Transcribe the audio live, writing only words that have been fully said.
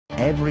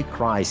Every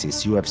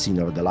crisis you have seen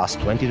over the last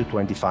 20 to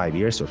 25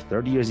 years or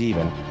 30 years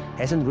even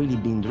hasn't really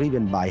been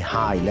driven by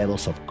high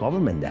levels of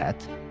government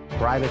debt.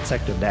 Private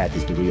sector debt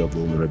is the real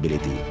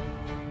vulnerability.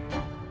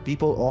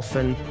 People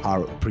often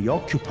are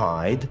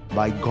preoccupied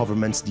by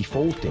governments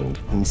defaulting.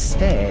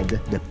 Instead,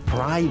 the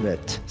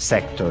private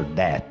sector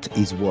debt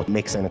is what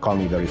makes an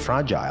economy very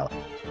fragile.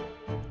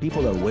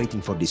 People are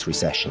waiting for this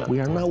recession. We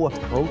are now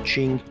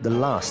approaching the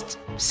last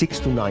 6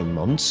 to 9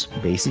 months,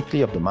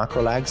 basically, of the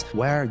macro lags,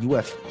 where you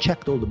have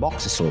checked all the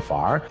boxes so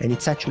far, and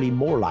it's actually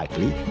more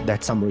likely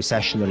that some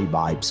recessionary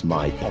vibes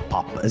might pop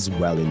up as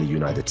well in the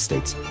United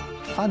States.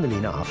 Funnily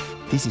enough,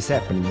 this is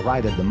happening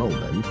right at the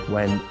moment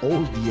when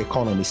all the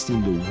economists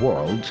in the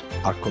world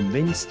are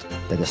convinced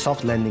that a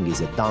soft landing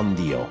is a done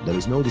deal. There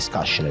is no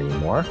discussion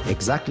anymore.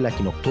 Exactly like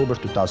in October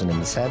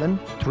 2007,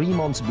 3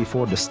 months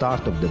before the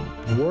start of the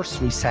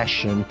worst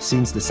recession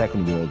since the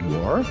Second World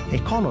War,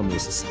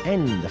 economists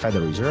and the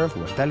Federal Reserve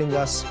were telling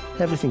us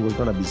everything was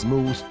going to be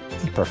smooth,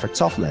 a perfect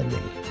soft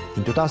landing.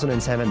 In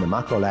 2007, the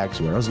macro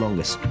lags were as long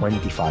as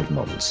 25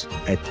 months.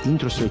 At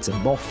interest rates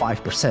above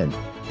 5%,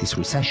 this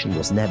recession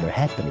was never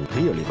happening.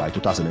 Clearly, by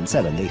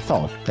 2007, they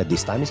thought that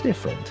this time is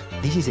different.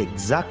 This is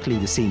exactly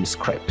the same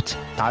script.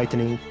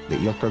 Tightening, the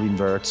yield curve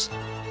inverts,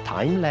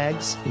 time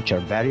lags, which are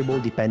variable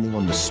depending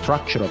on the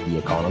structure of the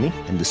economy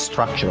and the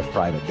structure of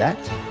private debt,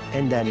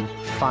 and then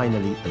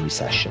finally a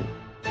recession.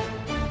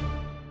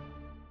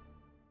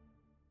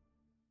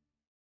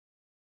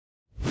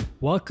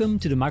 Welcome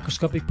to the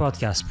Macroscopic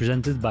Podcast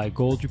presented by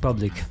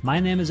GoldRepublic.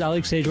 My name is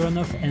Alexej,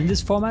 and in this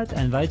format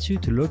I invite you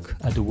to look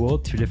at the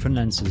world through different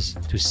lenses,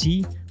 to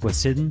see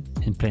what's hidden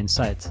in plain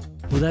sight.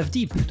 We'll dive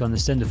deep to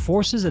understand the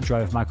forces that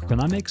drive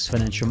macroeconomics,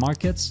 financial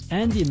markets,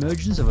 and the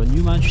emergence of a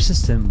new monetary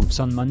system with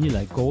sound money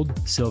like gold,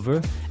 silver,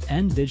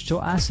 and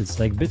digital assets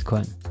like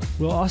Bitcoin.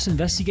 We'll also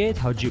investigate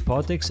how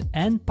geopolitics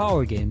and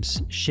power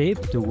games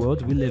shape the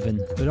world we live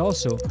in, but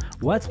also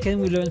what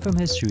can we learn from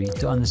history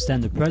to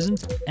understand the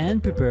present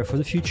and prepare for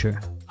the future.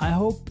 I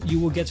hope you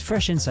will get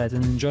fresh insight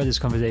and enjoy this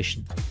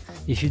conversation.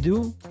 If you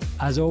do,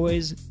 as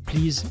always,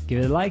 please give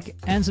it a like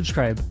and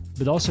subscribe,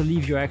 but also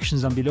leave your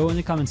actions down below in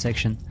the comment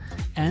section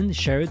and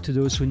share it to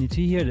those who need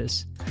to hear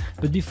this.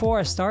 But before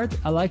I start,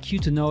 I'd like you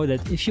to know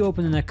that if you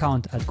open an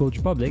account at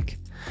GoldRepublic,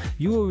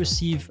 you will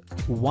receive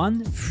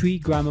 1 free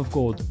gram of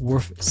gold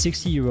worth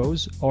 60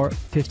 euros or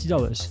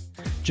 $50.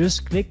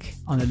 Just click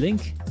on the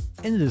link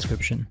in the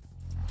description.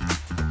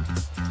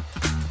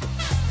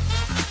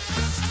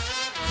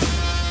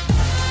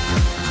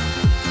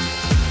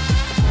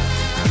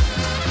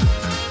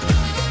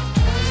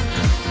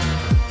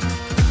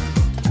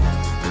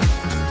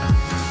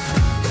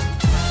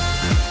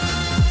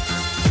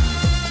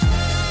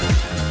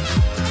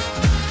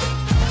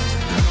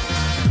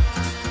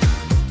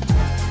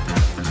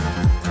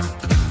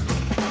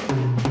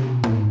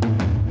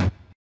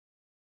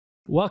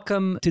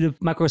 Welcome to the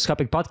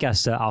Macroscopic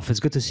Podcast, Alf. It's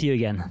good to see you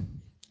again.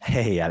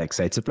 Hey,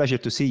 Alexej, it's a pleasure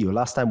to see you.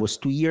 Last time was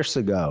 2 years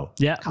ago.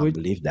 Yeah, Can't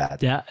believe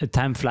that. Yeah,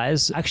 time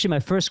flies. Actually, my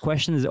first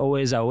question is I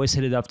always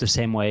hit it up the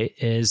same way,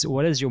 is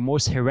what is your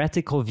most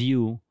heretical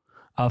view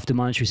of the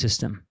monetary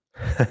system?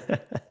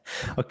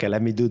 Okay,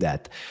 let me do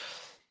that.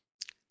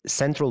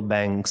 Central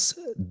banks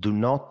do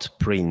not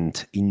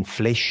print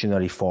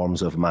inflationary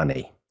forms of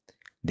money.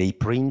 They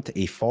print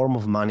a form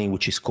of money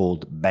which is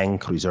called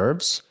bank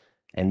reserves.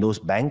 And those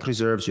bank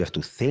reserves, you have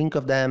to think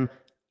of them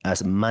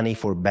as money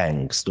for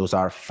banks. Those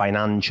are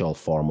financial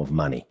form of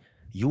money.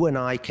 You and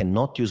I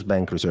cannot use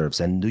bank reserves.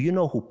 And do you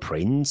know who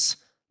prints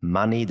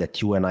money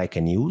that you and I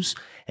can use?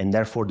 And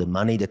therefore the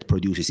money that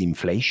produces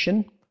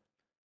inflation?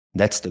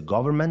 That's the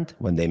government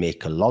when they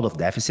make a lot of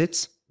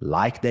deficits,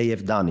 like they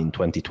have done in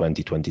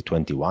 2020,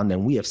 2021.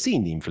 And we have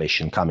seen the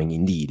inflation coming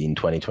indeed in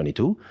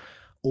 2022.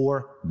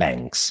 Or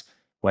banks.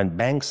 When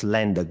banks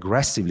lend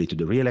aggressively to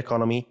the real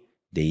economy,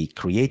 they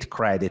create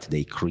credit,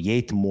 they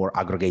create more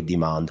aggregate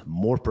demand,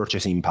 more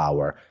purchasing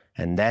power,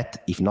 and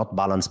that, if not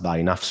balanced by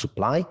enough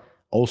supply,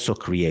 also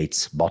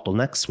creates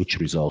bottlenecks which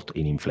result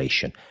in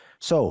inflation.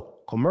 So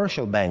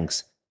commercial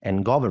banks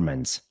and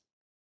governments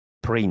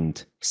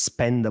print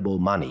spendable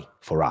money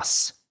for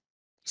us.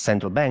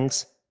 Central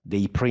banks,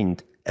 they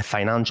print a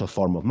financial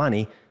form of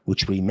money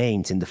which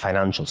remains in the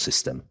financial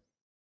system.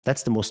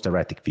 That's the most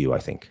heretic view, I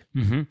think.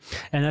 Mm-hmm.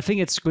 And I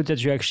think it's good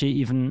that you actually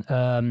even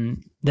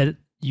that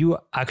you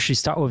actually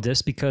start with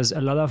this, because a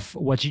lot of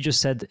what you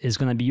just said is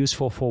going to be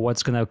useful for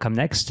what's going to come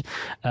next.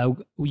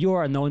 You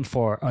are known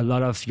for a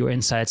lot of your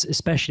insights,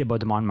 especially about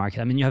the bond market.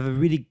 I mean, you have a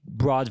really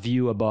broad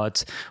view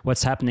about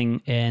what's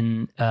happening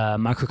in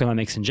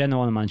macroeconomics in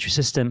general, in the monetary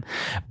system,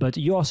 but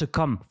you also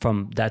come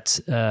from that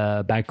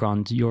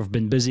background. You've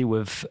been busy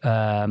with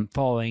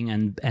following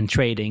and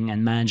trading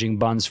and managing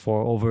bonds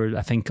for over,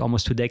 I think,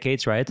 almost 2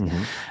 decades, right?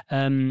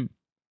 Mm-hmm.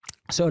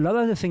 So a lot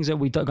of the things that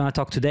we're going to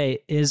talk today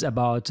is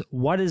about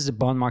what is the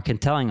bond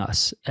market telling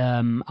us?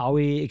 Are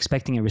we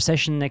expecting a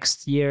recession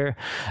next year?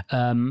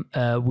 We're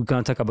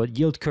going to talk about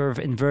yield curve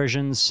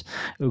inversions.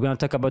 We're going to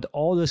talk about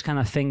all those kind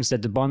of things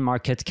that the bond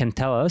market can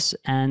tell us.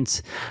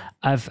 And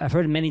I've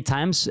heard many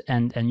times,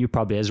 and you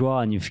probably as well,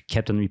 and you've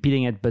kept on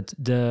repeating it, but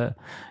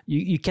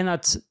you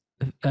cannot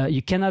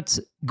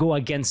go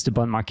against the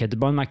bond market. The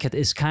bond market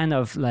is kind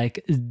of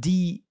like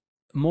the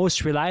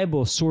most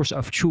reliable source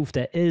of truth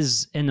that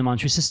is in the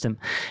monetary system.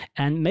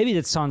 And maybe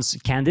that sounds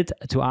candid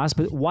to ask,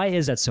 but why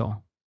is that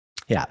so?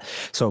 Yeah.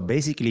 So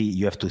basically,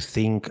 you have to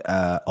think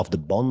of the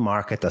bond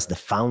market as the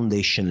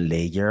foundation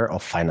layer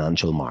of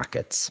financial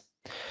markets.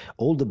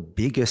 All the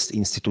biggest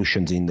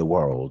institutions in the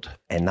world,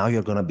 and now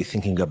you're going to be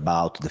thinking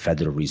about the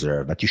Federal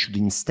Reserve, but you should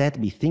instead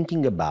be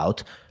thinking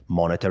about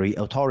monetary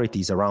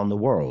authorities around the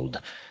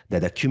world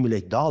that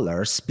accumulate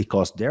dollars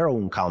because their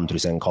own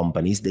countries and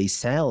companies, they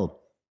sell,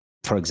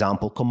 for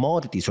example,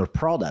 commodities or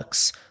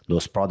products.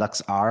 Those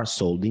products are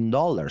sold in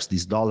dollars.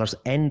 These dollars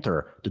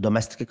enter the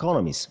domestic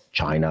economies,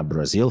 China,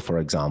 Brazil, for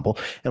example.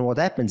 And what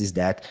happens is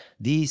that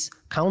these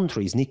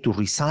countries need to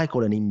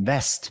recycle and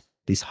invest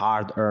these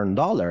hard-earned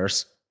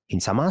dollars in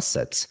some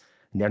assets.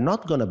 They're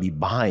not going to be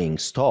buying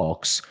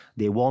stocks.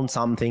 They want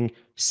something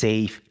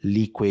safe,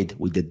 liquid,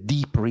 with a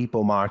deep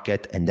repo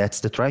market, and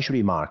that's the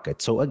treasury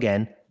market. So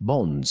again,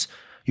 bonds.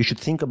 You should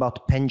think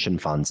about pension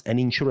funds and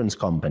insurance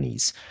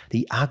companies.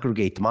 The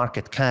aggregate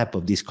market cap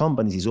of these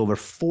companies is over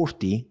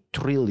 $40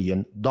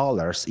 trillion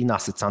in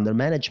assets under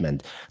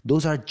management.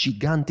 Those are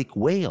gigantic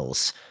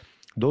whales.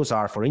 Those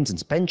are, for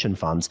instance, pension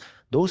funds.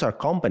 Those are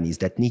companies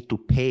that need to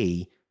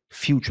pay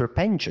future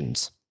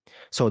pensions.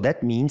 So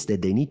that means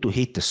that they need to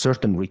hit a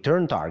certain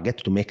return target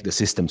to make the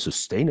system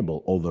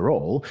sustainable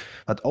overall,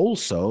 but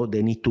also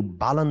they need to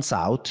balance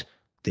out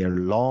their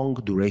long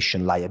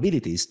duration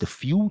liabilities, the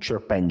future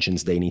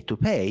pensions they need to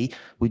pay,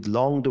 with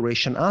long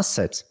duration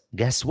assets.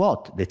 Guess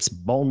what? That's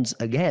bonds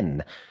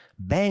again.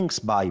 Banks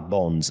buy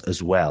bonds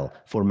as well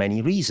for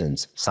many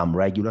reasons, some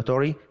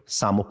regulatory,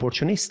 some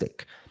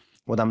opportunistic.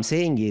 What I'm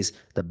saying is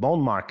the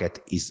bond market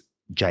is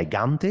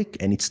gigantic,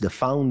 and it's the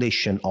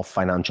foundation of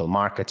financial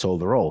markets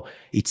overall.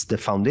 It's the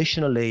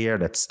foundational layer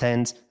that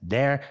stands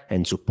there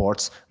and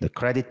supports the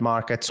credit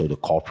market, so the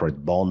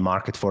corporate bond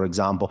market, for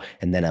example,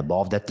 and then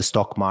above that, the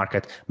stock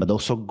market, but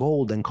also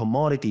gold and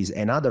commodities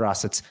and other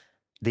assets.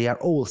 They are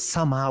all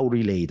somehow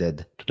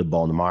related to the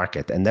bond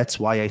market. And that's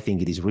why I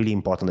think it is really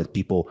important that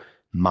people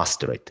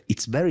master it.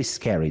 It's very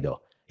scary though.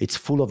 It's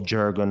full of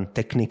jargon,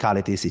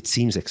 technicalities. It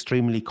seems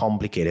extremely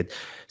complicated.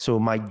 So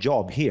my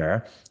job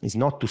here is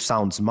not to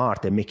sound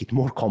smart and make it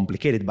more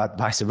complicated, but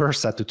vice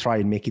versa, to try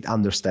and make it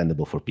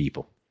understandable for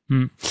people.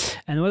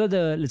 And what are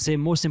the, let's say,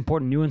 most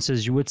important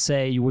nuances you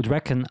would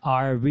reckon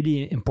are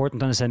really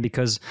important to understand?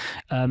 Because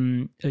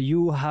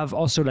you have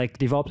also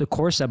developed a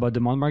course about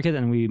the bond market,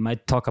 and we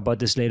might talk about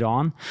this later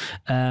on.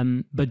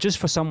 But just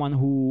for someone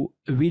who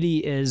really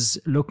is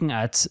looking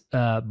at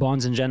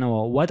bonds in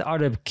general, what are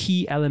the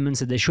key elements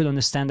that they should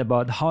understand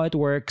about how it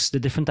works, the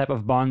different type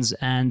of bonds,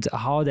 and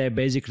how they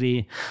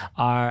basically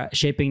are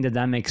shaping the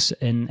dynamics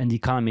in the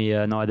economy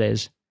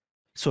nowadays?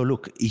 So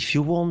look, if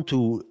you want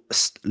to,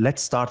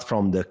 let's start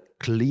from the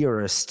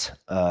clearest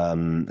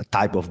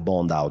type of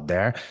bond out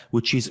there,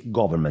 which is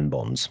government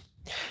bonds.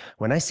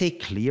 When I say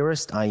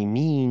clearest, I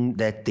mean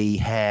that they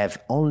have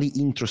only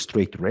interest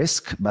rate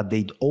risk, but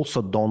they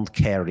also don't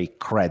carry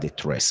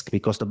credit risk,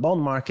 because the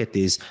bond market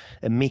is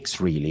a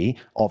mix really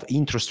of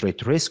interest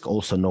rate risk,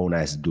 also known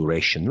as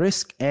duration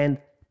risk, and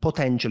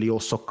potentially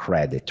also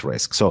credit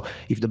risk. So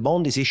if the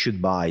bond is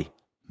issued by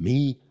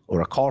me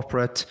or a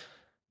corporate,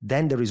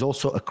 then there is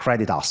also a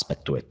credit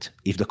aspect to it.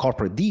 If the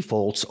corporate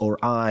defaults or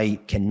I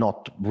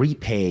cannot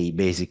repay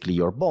basically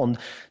your bond,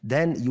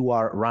 then you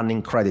are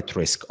running credit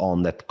risk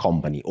on that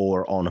company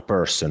or on a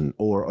person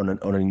or on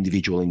an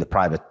individual in the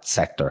private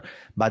sector.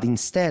 But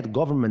instead,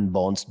 government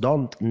bonds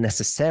don't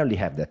necessarily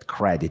have that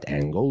credit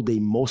angle. They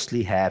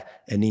mostly have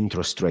an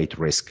interest rate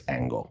risk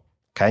angle.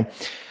 Okay,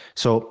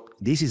 so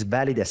this is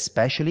valid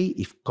especially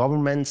if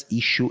governments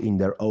issue in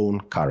their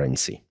own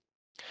currency.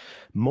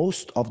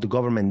 Most of the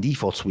government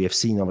defaults we have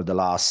seen over the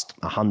last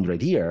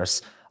 100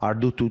 years are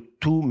due to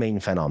two main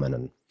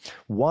phenomena.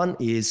 One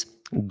is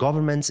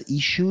governments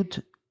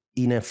issued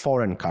in a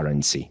foreign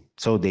currency.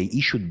 So they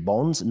issued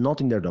bonds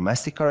not in their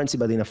domestic currency,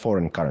 but in a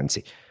foreign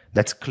currency.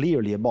 That's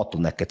clearly a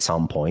bottleneck at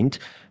some point,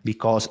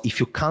 because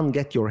if you can't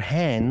get your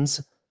hands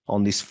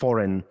on this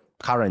foreign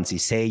currency,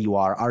 say you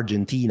are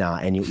Argentina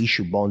and you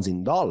issue bonds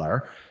in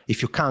dollar,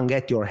 if you can't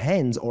get your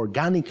hands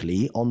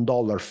organically on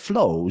dollar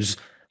flows,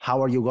 how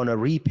are you going to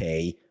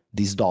repay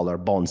these dollar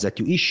bonds that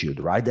you issued,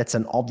 right? That's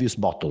an obvious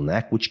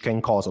bottleneck, which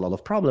can cause a lot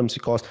of problems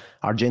because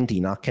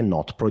Argentina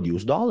cannot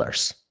produce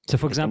dollars. So,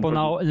 for example,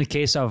 now in the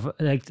case of,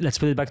 let's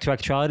put it back to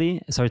actuality,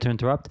 sorry to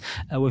interrupt,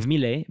 with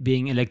Milei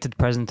being elected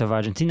president of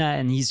Argentina,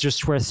 and he's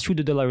just through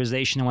the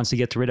dollarization and wants to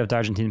get rid of the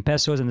Argentine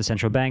pesos and the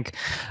central bank.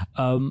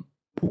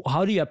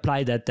 How do you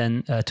apply that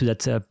then to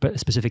that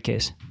specific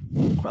case?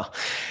 Well,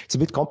 it's a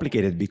bit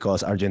complicated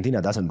because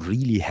Argentina doesn't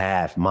really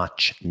have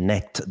much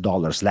net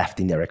dollars left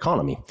in their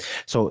economy.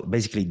 So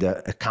basically,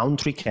 a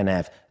country can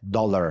have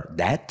dollar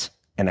debt,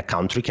 and a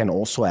country can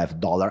also have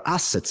dollar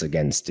assets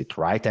against it,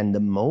 right? And the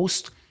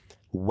most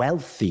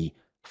wealthy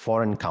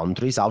foreign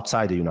countries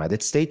outside the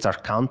United States are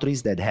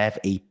countries that have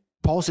a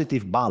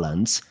positive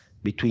balance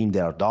between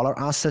their dollar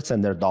assets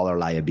and their dollar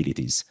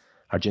liabilities.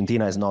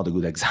 Argentina is not a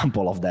good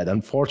example of that,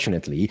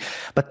 unfortunately.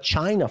 But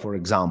China, for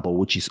example,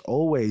 which is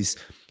always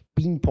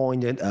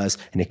pinpointed as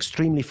an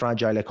extremely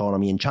fragile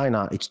economy. In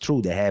China, it's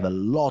true, they have a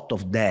lot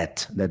of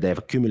debt that they've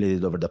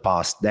accumulated over the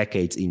past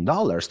decades in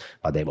dollars,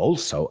 but they've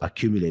also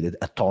accumulated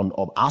a ton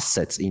of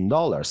assets in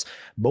dollars,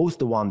 both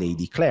the one they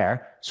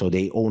declare, so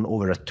they own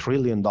over $1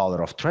 trillion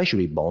of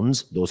treasury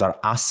bonds, those are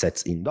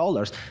assets in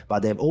dollars, but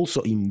they've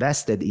also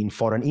invested in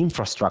foreign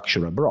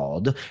infrastructure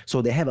abroad,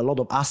 so they have a lot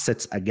of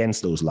assets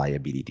against those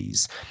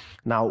liabilities.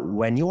 Now,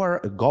 when you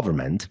are a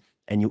government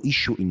and you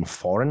issue in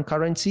foreign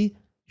currency,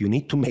 you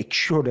need to make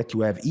sure that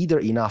you have either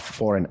enough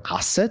foreign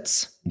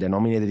assets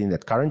denominated in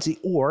that currency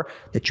or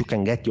that you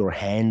can get your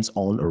hands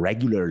on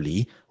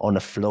regularly on a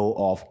flow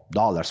of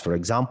dollars, for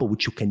example,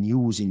 which you can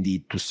use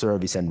indeed to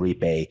service and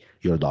repay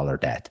your dollar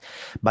debt.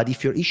 But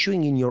if you're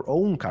issuing in your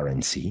own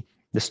currency,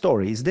 the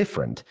story is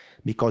different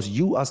because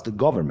you as the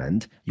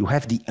government, you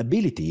have the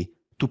ability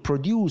to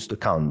produce the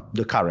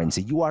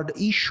currency. You are the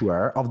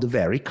issuer of the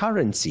very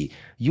currency.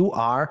 You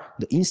are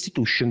the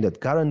institution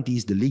that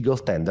guarantees the legal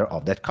tender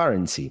of that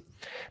currency.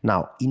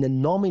 Now, in a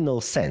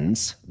nominal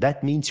sense,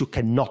 that means you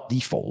cannot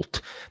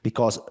default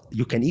because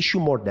you can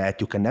issue more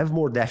debt, you can have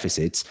more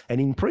deficits,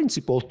 and in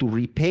principle, to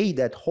repay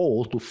that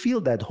hole, to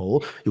fill that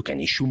hole, you can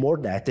issue more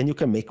debt and you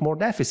can make more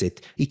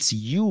deficit. It's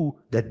you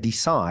that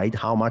decide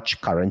how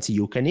much currency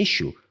you can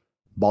issue.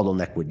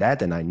 Bottleneck with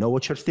that, and I know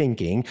what you're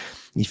thinking,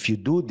 if you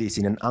do this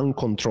in an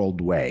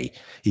uncontrolled way,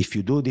 if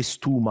you do this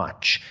too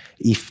much,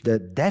 if the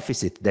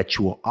deficit that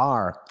you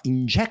are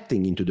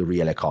injecting into the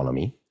real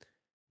economy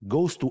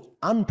goes to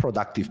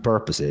unproductive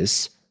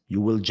purposes,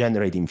 you will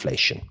generate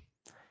inflation.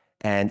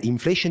 And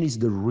inflation is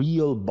the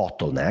real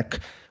bottleneck,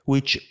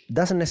 which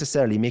doesn't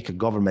necessarily make a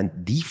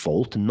government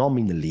default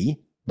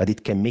nominally, but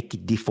it can make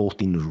it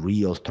default in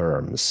real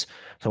terms.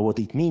 So what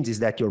it means is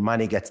that your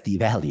money gets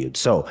devalued.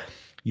 So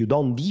you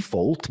don't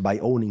default by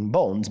owning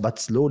bonds, but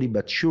slowly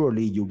but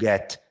surely you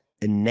get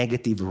a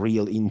negative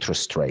real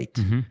interest rate.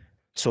 Mm-hmm.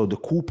 So the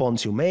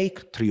coupons you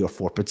make, 3 or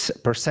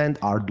 4%,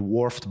 are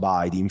dwarfed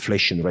by the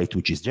inflation rate,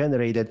 which is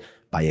generated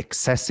by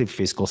excessive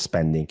fiscal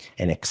spending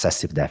and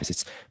excessive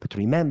deficits. But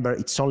remember,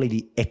 it's only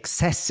the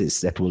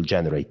excesses that will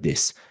generate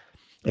this.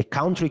 A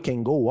country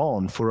can go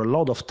on for a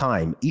lot of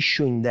time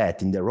issuing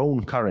debt in their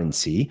own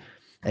currency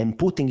and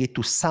putting it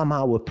to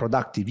somehow a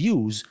productive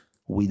use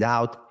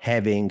without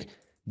having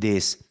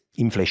this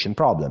inflation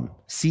problem.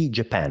 See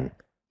Japan.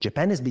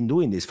 Japan has been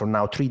doing this for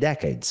now 3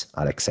 decades,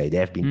 Alexej. They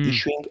have been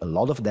issuing a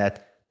lot of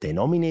debt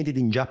denominated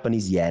in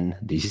Japanese yen.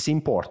 This is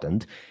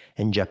important.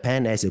 And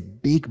Japan has a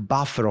big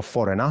buffer of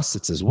foreign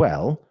assets as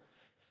well.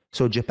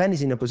 So Japan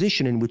is in a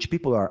position in which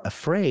people are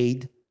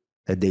afraid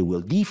that they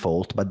will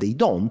default, but they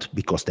don't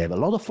because they have a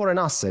lot of foreign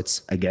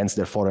assets against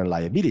their foreign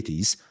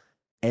liabilities.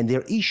 And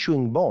they're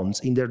issuing bonds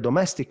in their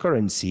domestic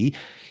currency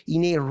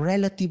in a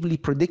relatively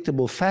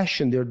predictable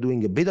fashion. They're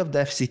doing a bit of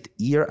deficit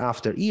year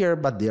after year,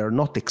 but they are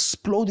not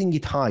exploding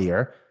it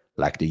higher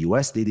like the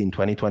US did in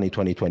 2020,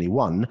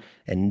 2021.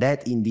 And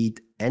that indeed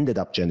ended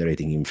up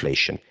generating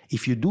inflation.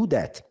 If you do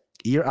that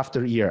year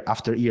after year,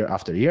 after year,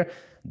 after year,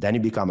 then you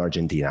become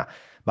Argentina.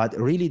 But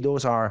really,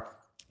 those are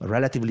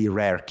relatively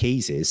rare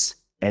cases.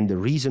 And the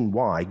reason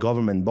why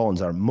government bonds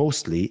are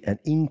mostly an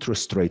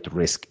interest rate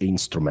risk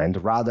instrument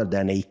rather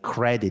than a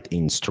credit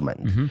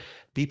instrument. Mm-hmm.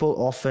 People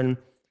often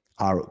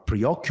are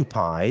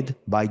preoccupied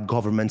by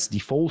governments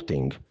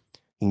defaulting.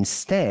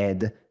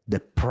 Instead, the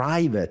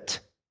private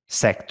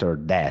sector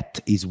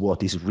debt is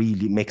what is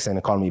really makes an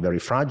economy very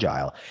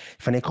fragile.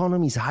 If an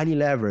economy is highly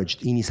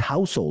leveraged in its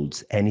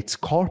households and its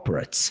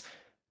corporates,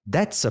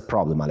 that's a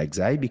problem,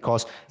 Alexej,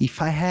 because if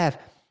I have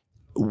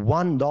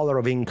 $1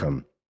 of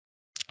income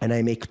and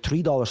I make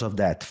 $3 of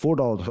that,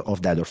 $4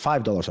 of that, or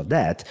 $5 of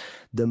that,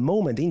 the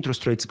moment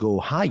interest rates go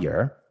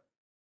higher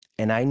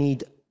and I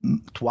need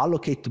to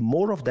allocate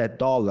more of that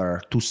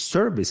dollar to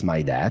service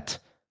my debt,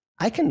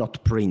 I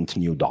cannot print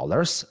new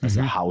dollars as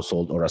a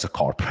household or as a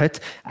corporate.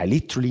 I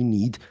literally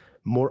need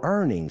more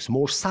earnings,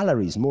 more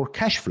salaries, more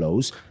cash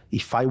flows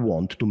if I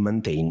want to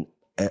maintain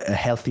a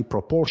healthy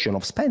proportion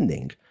of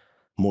spending.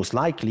 Most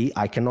likely,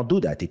 I cannot do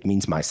that. It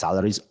means my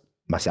salary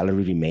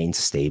remains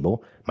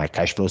stable. My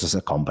cash flows as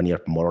a company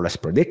are more or less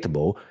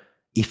predictable.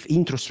 If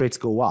interest rates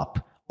go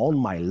up on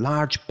my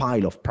large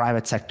pile of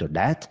private sector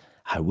debt,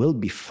 I will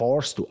be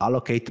forced to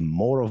allocate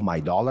more of my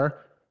dollar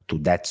to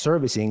debt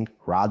servicing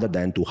rather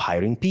than to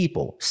hiring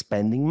people,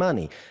 spending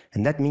money.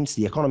 And that means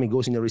the economy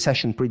goes in a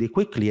recession pretty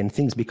quickly and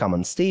things become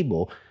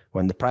unstable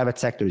when the private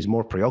sector is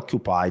more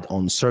preoccupied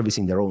on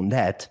servicing their own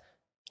debt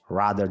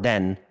rather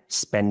than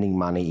spending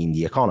money in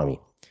the economy.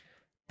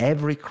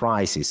 every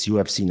crisis you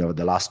have seen over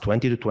the last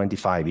 20 to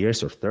 25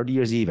 years or 30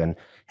 years even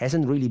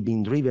hasn't really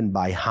been driven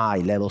by high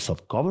levels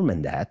of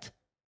government debt,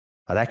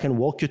 but I can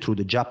walk you through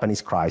the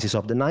Japanese crisis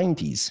of the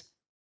 90s.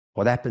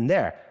 What happened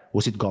there?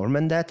 Was it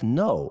government debt?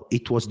 No,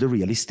 it was the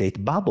real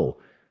estate bubble.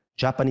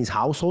 Japanese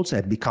households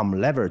had become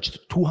leveraged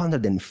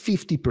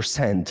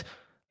 250%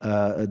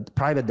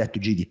 private debt to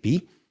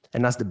GDP.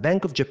 And as the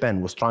Bank of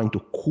Japan was trying to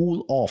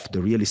cool off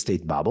the real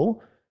estate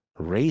bubble,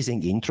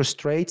 raising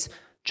interest rates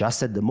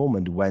just at the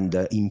moment when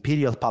the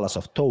Imperial Palace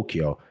of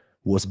Tokyo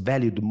was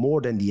valued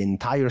more than the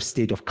entire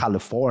state of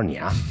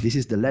California, this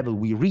is the level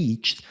we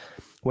reached.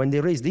 When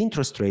they raised the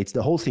interest rates,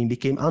 the whole thing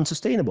became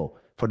unsustainable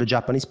for the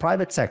Japanese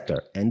private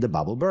sector and the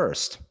bubble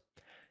burst.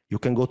 You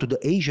can go to the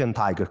Asian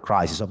tiger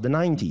crisis of the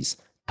 90s,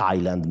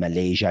 Thailand,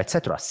 Malaysia,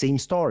 etc. Same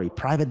story,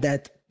 private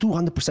debt,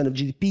 200% of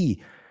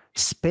GDP.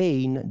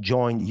 Spain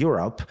joined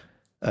Europe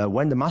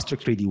when the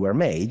Maastricht Treaty were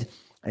made,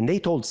 and they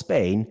told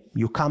Spain,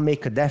 you can't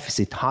make a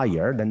deficit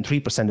higher than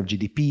 3% of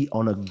GDP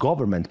on a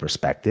government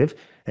perspective.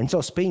 And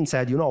so Spain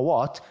said, you know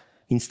what,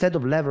 instead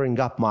of levering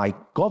up my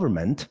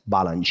government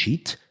balance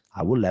sheet,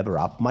 I will lever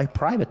up my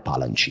private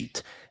balance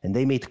sheet. And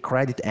they made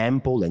credit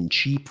ample and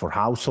cheap for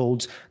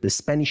households. The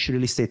Spanish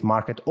real estate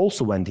market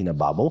also went in a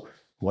bubble.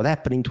 What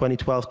happened in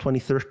 2012,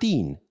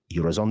 2013?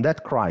 Eurozone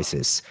debt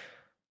crisis.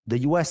 The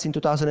US in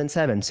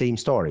 2007, same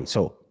story.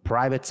 So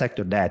private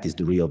sector debt is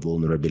the real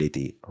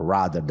vulnerability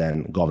rather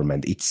than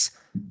government. It's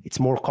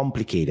more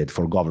complicated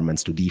for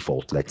governments to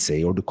default, let's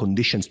say, or the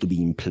conditions to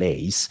be in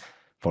place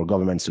for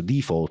governments to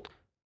default.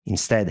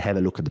 Instead, have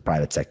a look at the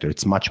private sector.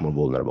 It's much more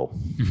vulnerable.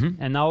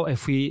 Mm-hmm. And now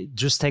if we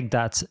just take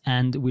that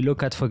and we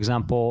look at, for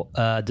example,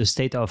 the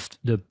state of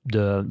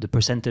the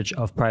percentage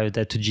of private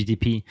debt to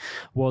GDP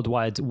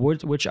worldwide,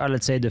 which are,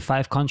 let's say, the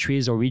 5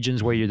 countries or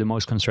regions where you're the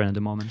most concerned at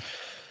the moment?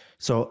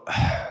 So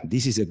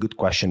this is a good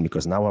question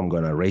because now I'm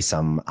going to raise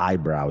some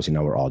eyebrows in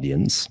our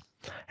audience.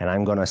 And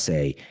I'm going to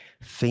say,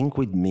 think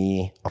with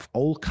me of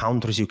all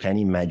countries you can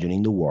imagine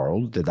in the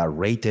world that are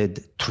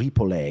rated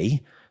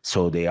AAA.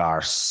 So they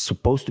are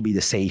supposed to be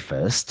the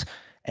safest.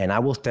 And I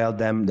will tell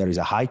them there is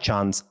a high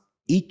chance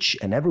each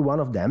and every one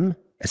of them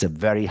has a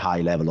very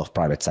high level of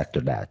private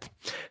sector debt.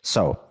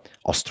 So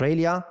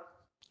Australia,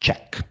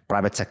 check.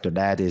 Private sector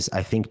debt is,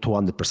 I think,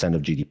 200%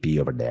 of GDP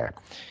over there.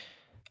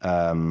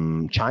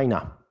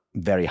 China,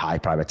 very high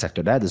private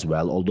sector debt as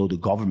well, although the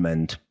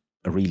government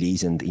really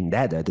isn't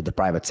indebted, the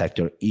private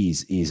sector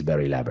is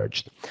very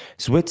leveraged.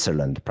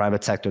 Switzerland,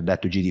 private sector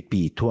debt to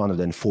GDP,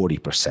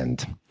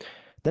 240%.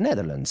 The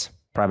Netherlands,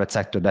 private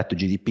sector debt to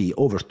GDP,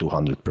 over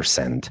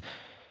 200%.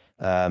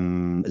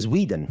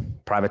 Sweden,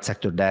 private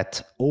sector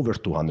debt, over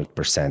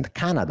 200%.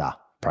 Canada,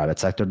 private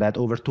sector debt,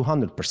 over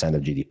 200%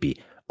 of GDP.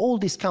 All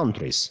these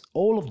countries,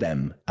 all of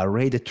them are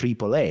rated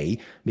AAA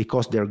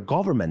because their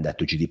government debt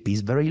to GDP is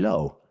very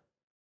low.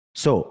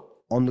 So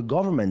on the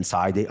government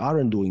side, they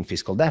aren't doing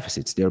fiscal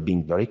deficits. They're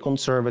being very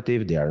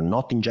conservative. They are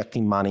not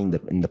injecting money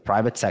in the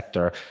private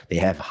sector. They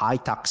have high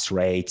tax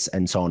rates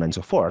and so on and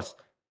so forth.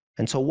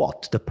 And so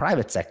what? The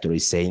private sector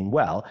is saying,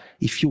 well,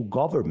 if you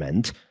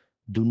government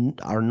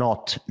are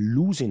not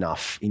loose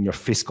enough in your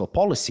fiscal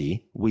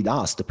policy with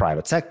us, the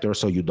private sector,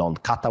 so you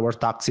don't cut our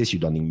taxes, you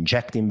don't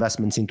inject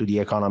investments into the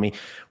economy,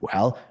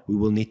 well, we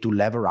will need to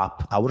lever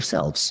up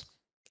ourselves.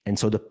 And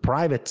so the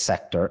private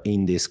sector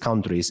in these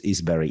countries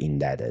is very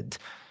indebted.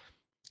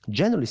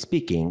 Generally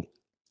speaking,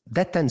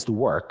 that tends to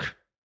work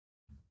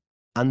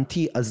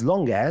until as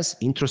long as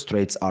interest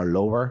rates are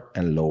lower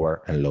and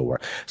lower and lower.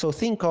 So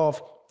think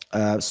of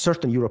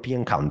certain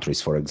European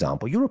countries, for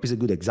example. Europe is a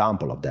good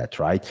example of that,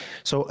 right?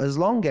 So as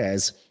long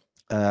as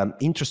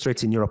interest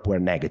rates in Europe were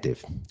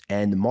negative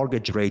and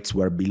mortgage rates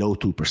were below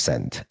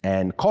 2%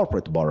 and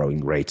corporate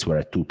borrowing rates were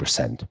at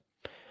 2%,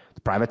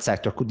 the private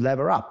sector could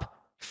lever up.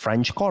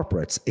 French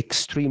corporates,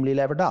 extremely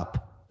levered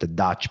up. The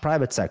Dutch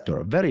private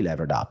sector, very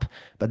levered up.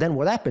 But then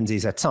what happens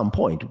is at some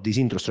point, these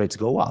interest rates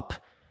go up.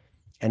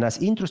 And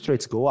as interest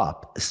rates go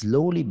up,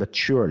 slowly but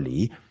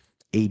surely,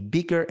 a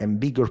bigger and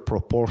bigger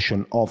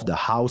proportion of the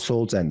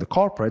households and the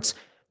corporates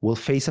will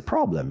face a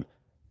problem.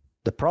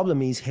 The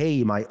problem is,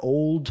 hey, my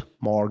old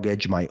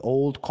mortgage, my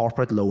old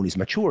corporate loan is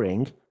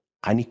maturing.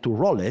 I need to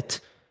roll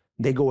it.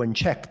 They go and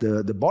check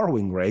the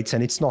borrowing rates,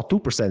 and it's not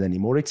 2%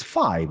 anymore, it's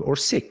 5 or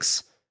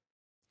 6.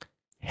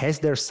 Has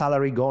their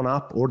salary gone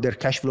up or their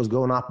cash flows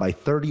gone up by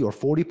 30 or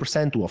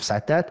 40% to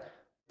offset that?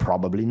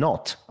 Probably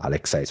not,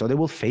 Alexej. So they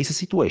will face a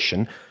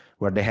situation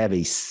where they have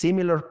a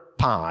similar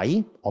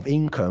pie of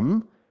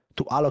income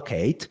to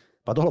allocate,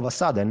 but all of a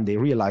sudden they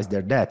realize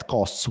their debt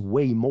costs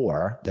way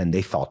more than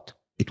they thought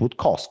it would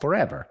cost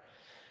forever.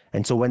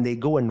 And so when they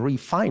go and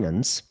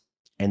refinance,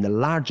 and the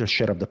larger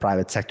share of the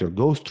private sector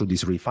goes through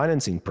this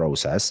refinancing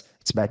process,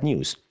 it's bad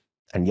news.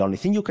 And the only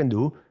thing you can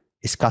do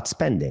is cut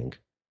spending,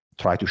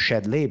 try to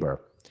shed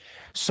labor.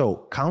 So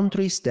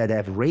countries that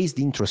have raised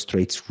interest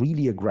rates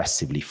really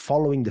aggressively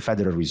following the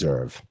Federal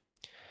Reserve,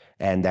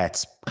 and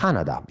that's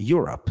Canada,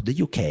 Europe,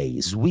 the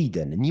UK,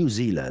 Sweden, New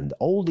Zealand,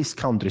 all these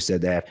countries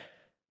that have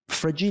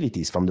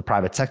fragilities from the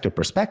private sector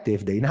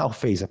perspective, they now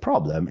face a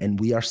problem, and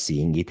we are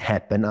seeing it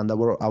happen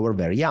under our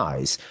very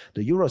eyes.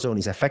 The Eurozone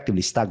is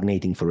effectively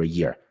stagnating for a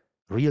year.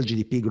 Real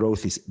GDP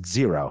growth is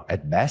 0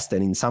 at best,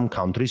 and in some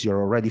countries,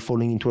 you're already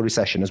falling into a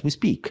recession as we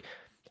speak.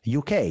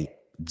 UK,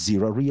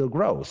 0 real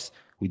growth,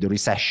 with the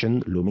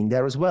recession looming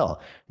there as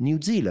well.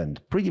 New Zealand,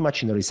 pretty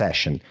much in a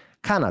recession.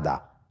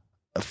 Canada,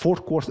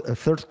 third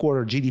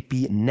quarter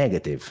GDP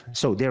negative.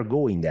 So they're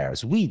going there.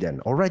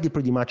 Sweden, already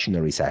pretty much in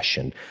a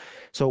recession.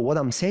 So what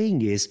I'm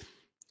saying is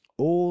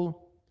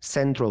all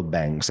central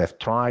banks have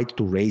tried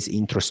to raise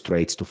interest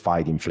rates to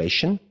fight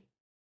inflation.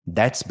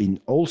 That's been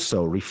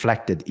also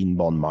reflected in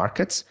bond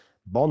markets.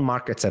 Bond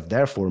markets have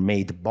therefore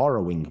made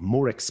borrowing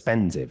more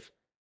expensive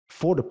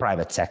for the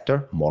private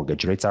sector.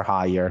 Mortgage rates are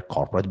higher,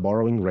 corporate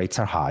borrowing rates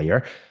are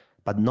higher,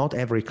 but not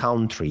every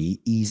country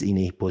is in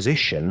a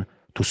position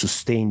to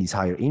sustain these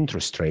higher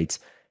interest rates,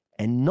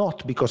 and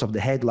not because of the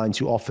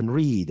headlines you often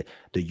read,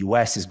 the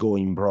US is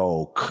going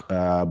broke,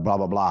 blah,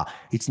 blah, blah.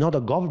 It's not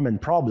a government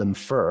problem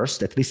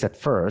first, at least at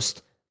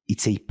first.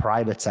 It's a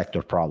private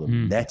sector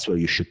problem. That's where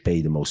you should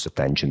pay the most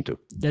attention to.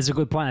 That's a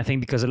good point, I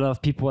think, because a lot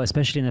of people,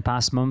 especially in the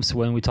past months,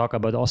 when we talk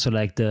about also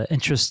like the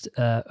interest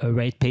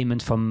rate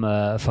payment from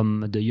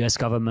the US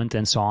government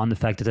and so on, the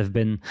fact that they've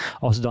been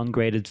also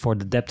downgraded for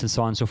the debt and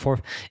so on and so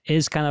forth,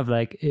 is kind of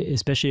like,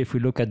 especially if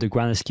we look at the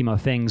grander scheme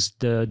of things,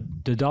 the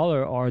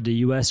dollar or the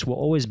US will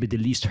always be the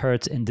least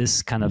hurt in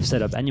this kind of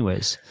setup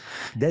anyways.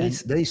 That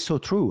is so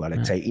true,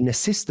 Alexej. In a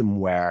system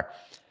where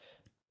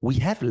we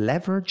have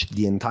leveraged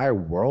the entire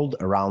world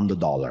around the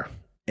dollar,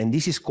 and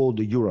this is called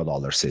the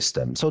Eurodollar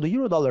system. So the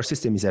Eurodollar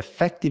system is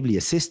effectively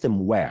a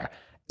system where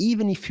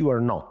even if you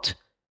are not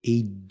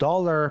a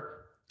dollar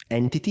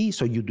entity,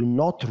 so you do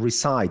not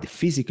reside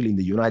physically in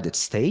the United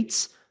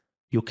States,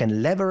 you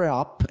can lever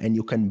up and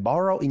you can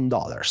borrow in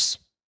dollars.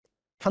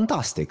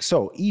 Fantastic.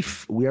 So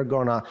if we are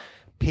gonna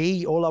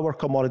pay all our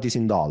commodities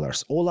in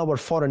dollars, all our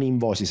foreign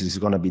invoices is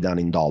gonna be done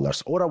in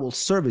dollars, all our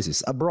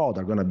services abroad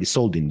are gonna be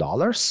sold in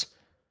dollars,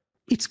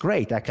 it's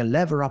great. I can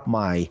lever up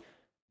my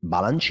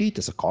balance sheet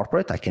as a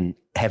corporate. I can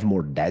have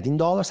more debt in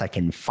dollars. I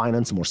can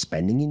finance more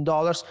spending in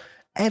dollars.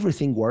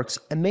 Everything works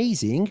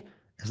amazing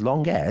as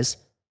long as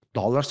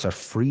dollars are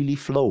freely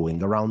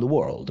flowing around the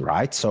world,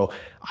 right? So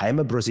I am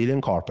a Brazilian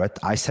corporate.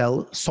 I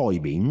sell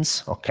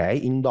soybeans,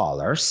 in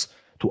dollars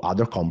to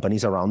other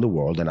companies around the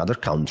world and other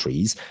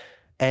countries.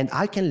 And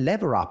I can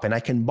lever up and I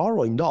can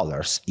borrow in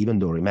dollars, even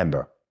though,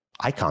 remember,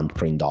 I can't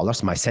print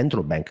dollars. My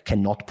central bank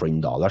cannot print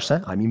dollars.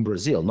 I'm in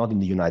Brazil, not in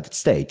the United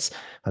States.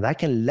 But I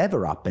can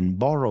lever up and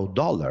borrow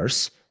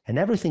dollars, and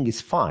everything is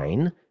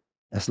fine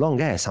as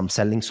long as I'm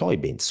selling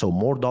soybeans. So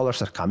more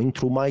dollars are coming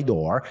through my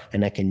door,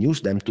 and I can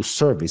use them to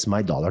service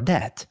my dollar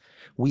debt.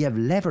 We have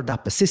levered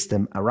up a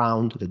system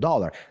around the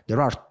dollar.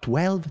 There are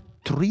 12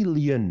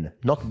 trillion,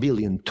 not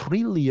billion,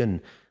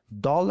 trillion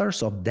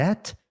dollars of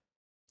debt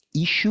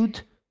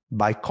issued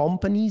by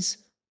companies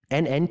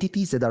and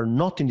entities that are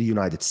not in the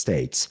United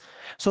States.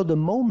 So the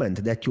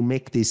moment that you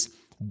make this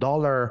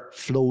dollar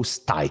flows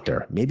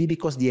tighter, maybe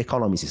because the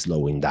economy is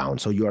slowing down,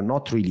 so you are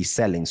not really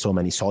selling so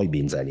many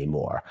soybeans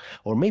anymore,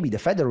 or maybe the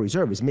Federal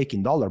Reserve is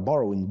making dollar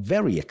borrowing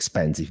very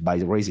expensive by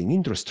raising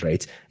interest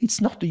rates, it's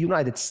not the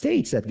United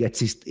States that gets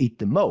hit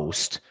the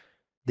most.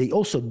 They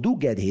also do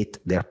get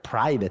hit, their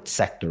private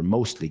sector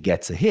mostly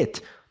gets a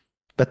hit,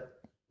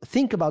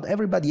 think about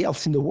everybody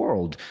else in the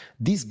world.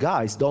 These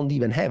guys don't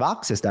even have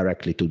access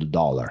directly to the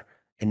dollar.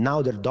 And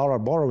now their dollar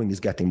borrowing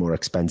is getting more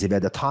expensive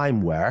at a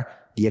time where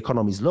the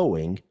economy is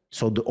slowing.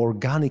 So the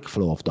organic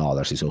flow of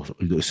dollars is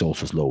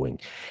also slowing.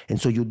 And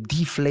so you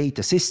deflate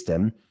a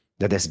system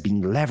that has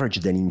been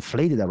leveraged and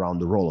inflated around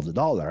the role of the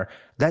dollar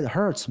that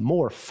hurts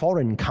more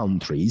foreign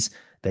countries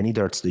than it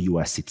hurts the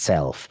US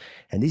itself.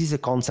 And this is a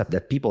concept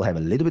that people have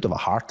a little bit of a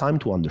hard time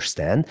to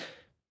understand,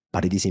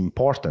 but it is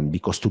important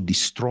because to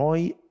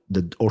destroy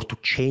or to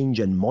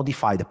change and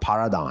modify the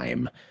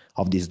paradigm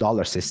of this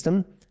dollar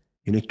system,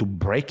 you need to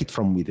break it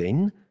from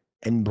within,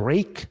 and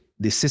break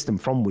this system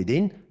from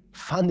within,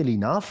 funnily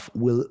enough,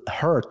 will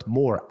hurt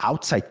more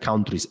outside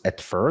countries at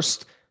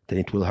first than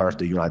it will hurt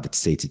the United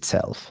States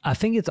itself. I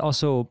think it's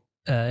also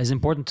is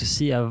important to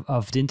see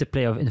of the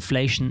interplay of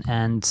inflation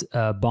and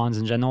bonds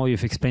in general.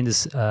 You've explained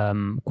this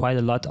quite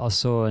a lot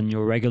also in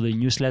your regular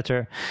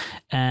newsletter.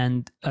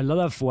 And a lot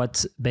of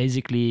what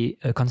basically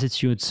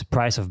constitutes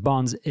price of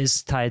bonds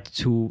is tied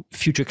to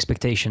future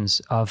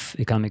expectations of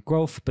economic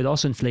growth, but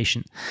also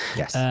inflation.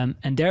 Yes.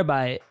 And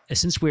thereby,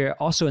 since we're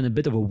also in a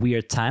bit of a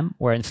weird time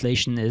where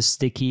inflation is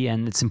sticky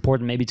and it's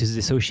important maybe to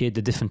dissociate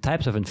the different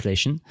types of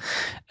inflation,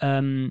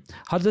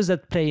 how does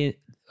that play?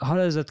 How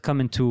does that come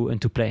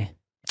into play?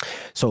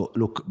 So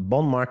look,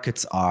 bond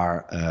markets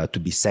are to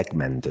be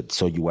segmented.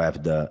 So you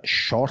have the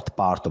short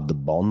part of the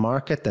bond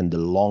market and the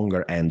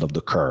longer end of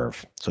the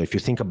curve. So if you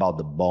think about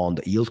the bond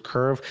yield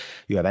curve,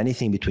 you have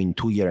anything between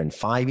 2 years and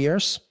 5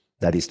 years.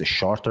 That is the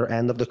shorter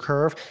end of the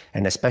curve,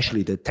 and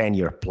especially the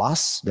 10-year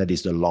plus, that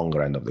is the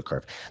longer end of the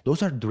curve.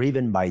 Those are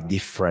driven by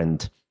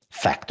different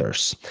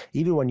factors.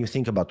 Even when you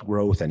think about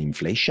growth and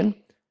inflation,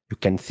 you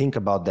can think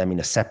about them in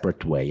a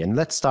separate way. And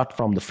let's start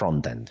from the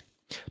front end,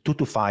 2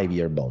 to 5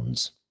 year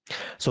bonds.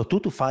 So 2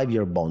 to 5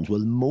 year bonds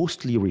will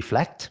mostly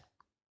reflect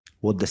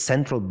what the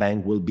central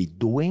bank will be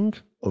doing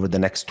over the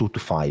next 2 to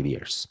 5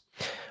 years.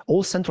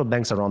 All central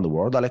banks around the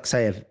world,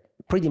 Alexej, have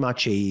pretty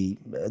much a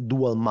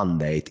dual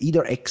mandate,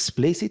 either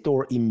explicit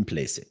or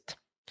implicit.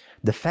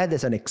 The Fed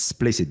has an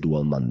explicit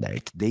dual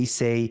mandate. They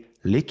say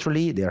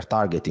literally they are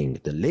targeting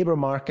the labor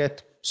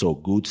market, so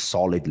good,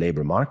 solid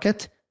labor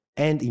market,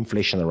 and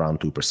inflation around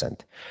 2%.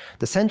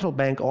 The central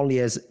bank only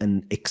has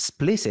an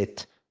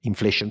explicit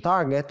inflation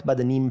target, but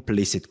an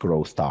implicit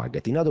growth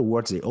target. In other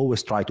words, they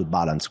always try to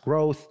balance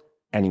growth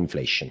and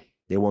inflation.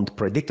 They want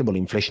predictable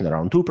inflation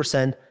around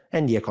 2%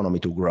 and the economy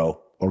to grow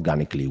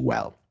organically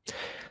well.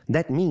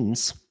 That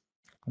means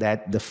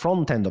that the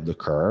front end of the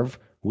curve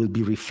will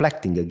be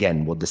reflecting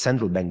again what the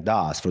central bank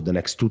does for the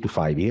next 2 to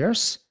 5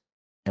 years,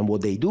 and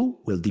what they do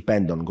will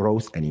depend on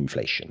growth and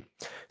inflation.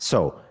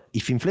 So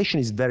if inflation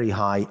is very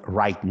high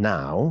right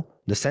now,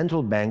 the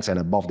central banks, and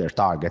above their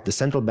target, the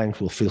central banks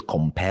will feel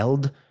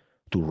compelled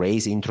to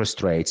raise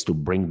interest rates to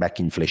bring back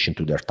inflation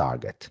to their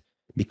target,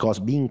 because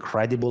being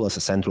credible as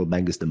a central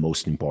bank is the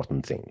most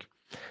important thing.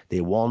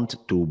 They want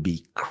to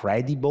be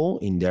credible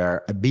in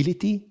their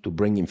ability to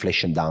bring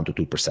inflation down to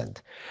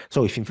 2%.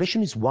 So if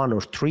inflation is 1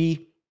 or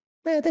 3,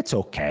 that's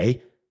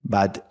okay.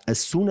 But as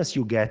soon as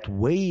you get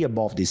way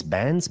above these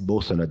bands,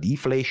 both on a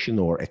deflation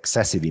or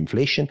excessive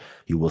inflation,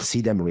 you will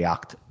see them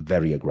react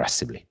very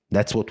aggressively.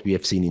 That's what we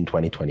have seen in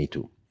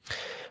 2022.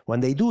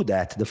 When they do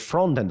that, the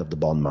front end of the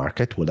bond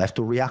market will have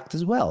to react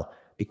as well,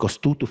 because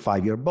 2 to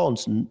 5 year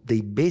bonds,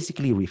 they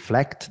basically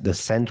reflect the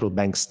central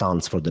bank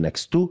stance for the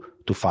next 2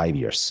 to 5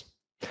 years.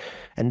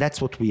 And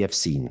that's what we have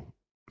seen.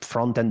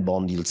 Front end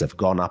bond yields have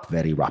gone up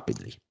very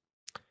rapidly.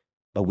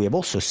 But we have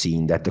also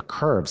seen that the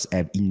curves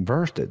have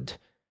inverted.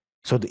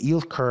 So the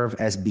yield curve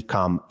has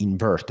become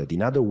inverted.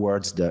 In other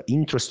words, the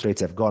interest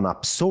rates have gone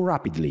up so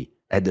rapidly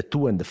at the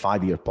 2 and the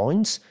 5 year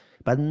points,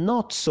 but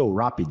not so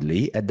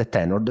rapidly at the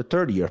 10 or the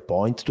 30 year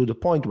point, to the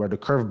point where the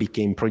curve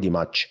became pretty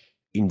much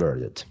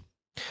inverted.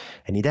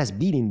 And it has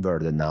been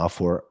inverted now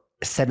for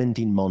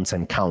 17 months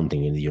and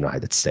counting in the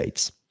United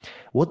States.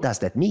 What does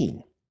that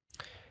mean?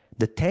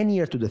 The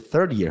 10-year to the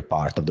 30-year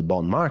part of the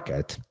bond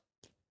market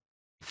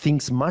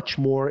thinks much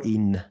more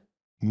in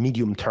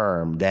medium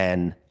term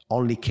than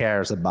only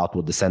cares about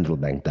what the central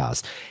bank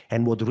does.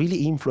 And what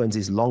really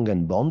influences long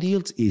end bond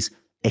yields is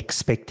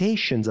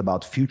expectations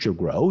about future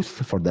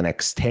growth for the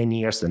next 10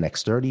 years, the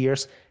next 30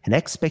 years, and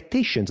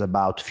expectations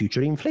about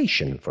future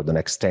inflation for the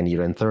next 10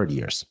 years and 30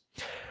 years.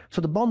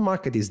 So the bond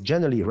market is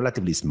generally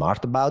relatively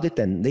smart about it,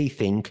 and they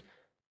think,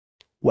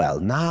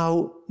 well,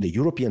 now the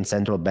European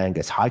Central Bank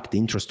has hiked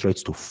interest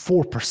rates to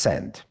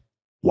 4%.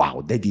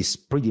 Wow, that is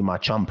pretty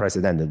much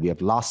unprecedented. We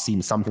have last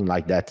seen something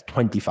like that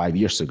 25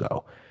 years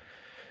ago.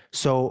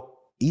 So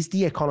is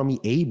the economy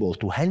able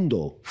to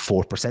handle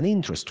 4%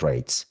 interest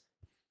rates?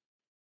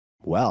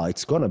 Well,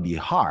 it's going to be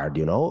hard,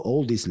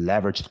 all these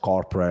leveraged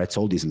corporates,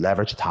 all these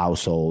leveraged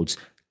households.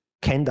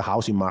 Can the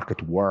housing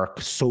market work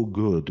so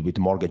good with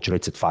mortgage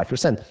rates at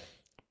 5%?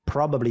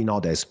 Probably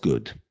not as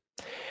good.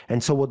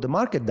 And so what the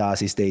market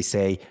does is they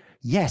say,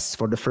 yes,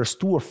 for the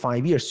first 2 or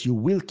 5 years, you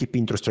will keep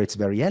interest rates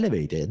very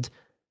elevated,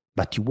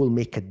 but you will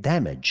make a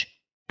damage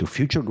to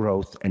future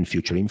growth and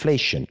future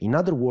inflation. In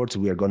other words,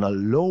 we are going to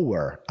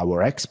lower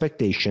our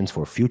expectations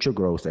for future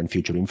growth and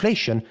future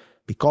inflation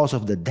because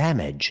of the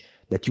damage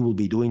that you will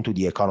be doing to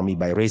the economy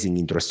by raising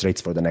interest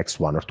rates for the next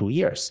 1 or 2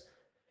 years.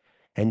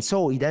 And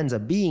so it ends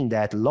up being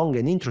that long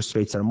end interest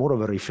rates are more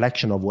of a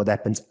reflection of what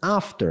happens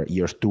after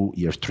year 2,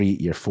 year 3,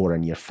 year 4,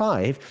 and year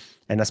 5.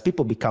 And as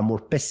people become more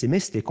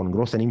pessimistic on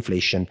growth and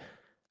inflation,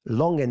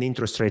 long end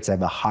interest rates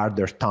have a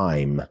harder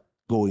time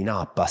going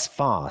up as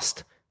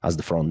fast as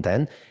the front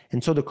end.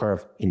 And so the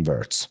curve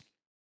inverts.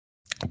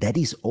 That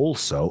is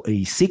also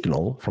a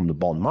signal from the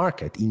bond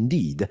market,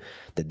 indeed,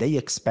 that they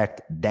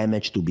expect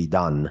damage to be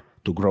done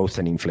to growth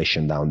and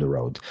inflation down the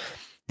road.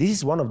 This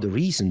is one of the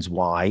reasons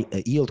why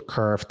a yield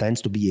curve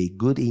tends to be a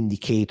good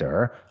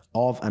indicator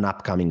of an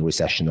upcoming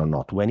recession or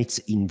not. When it's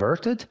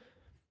inverted,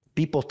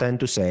 people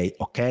tend to say,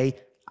 okay,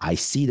 I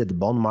see that the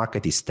bond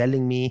market is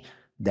telling me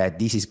that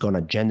this is going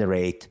to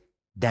generate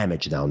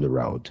damage down the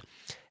road.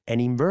 And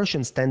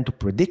inversions tend to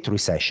predict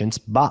recessions,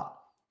 but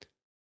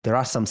there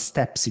are some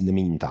steps in the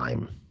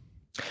meantime.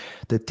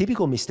 The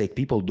typical mistake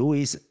people do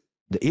is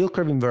the yield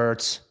curve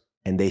inverts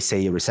and they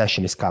say a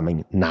recession is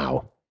coming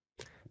now.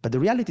 But the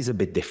reality is a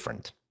bit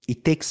different.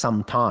 It takes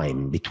some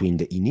time between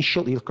the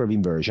initial yield curve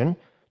inversion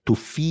to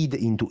feed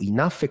into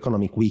enough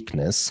economic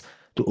weakness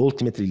to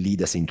ultimately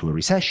lead us into a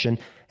recession,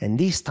 and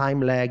this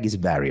time lag is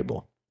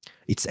variable.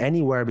 It's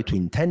anywhere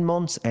between 10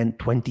 months and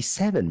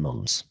 27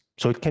 months.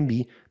 So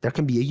there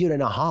can be a year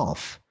and a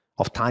half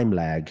of time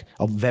lag,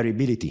 of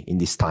variability in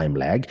this time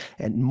lag,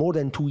 and more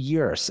than 2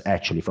 years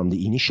actually from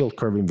the initial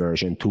curve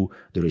inversion to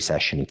the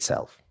recession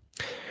itself.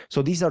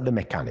 So these are the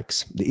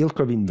mechanics. The yield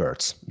curve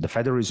inverts. The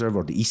Federal Reserve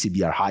or the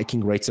ECB are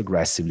hiking rates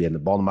aggressively, and the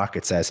bond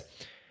market says,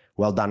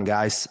 well done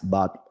guys,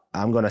 but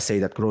I'm going to say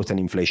that growth and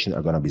inflation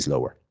are going to be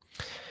slower.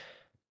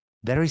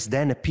 There is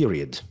then a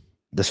period,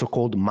 the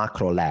so-called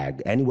macro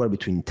lag, anywhere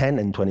between 10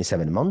 and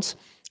 27 months.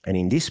 And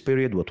in this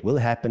period, what will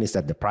happen is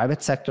that the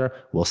private sector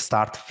will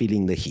start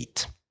feeling the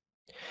heat.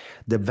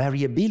 The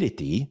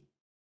variability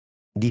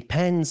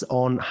depends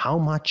on how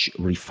much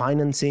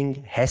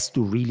refinancing has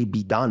to really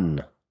be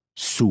done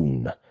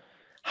soon.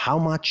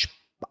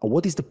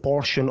 What is the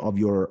portion of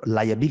your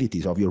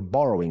liabilities, of your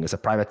borrowing as a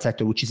private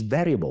sector, which is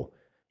variable?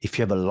 If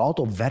you have a lot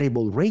of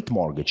variable rate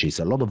mortgages,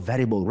 a lot of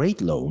variable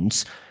rate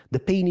loans, the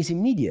pain is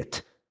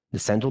immediate. The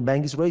central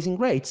bank is raising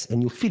rates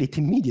and you feel it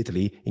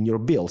immediately in your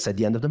bills at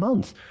the end of the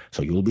month.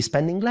 So you will be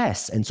spending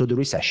less. And so the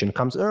recession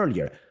comes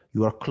earlier.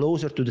 You are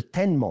closer to the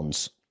 10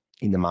 months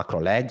in the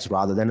macro lags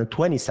rather than the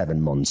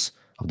 27 months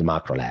of the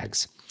macro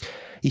lags.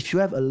 If you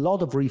have a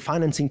lot of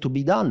refinancing to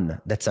be done,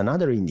 that's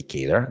another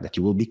indicator that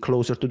you will be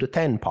closer to the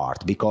 10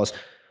 part, because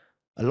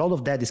a lot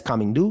of debt is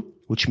coming due,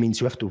 which means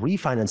you have to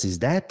refinance this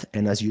debt.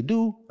 And as you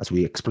do, as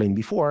we explained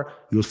before,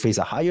 you'll face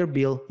a higher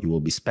bill, you will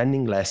be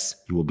spending less,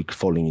 you will be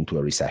falling into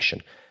a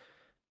recession.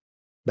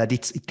 But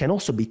it can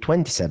also be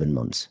 27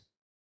 months,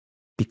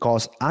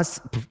 because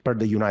as per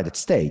the United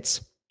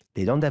States,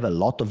 they don't have a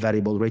lot of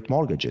variable rate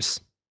mortgages.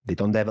 They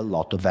don't have a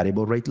lot of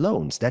variable rate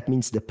loans. That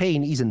means the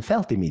pain isn't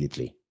felt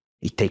immediately.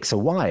 It takes a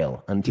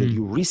while until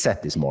you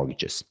reset these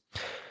mortgages.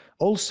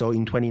 Also,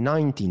 in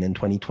 2019 and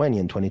 2020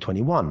 and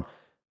 2021,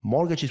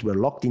 mortgages were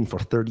locked in for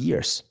 30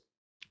 years.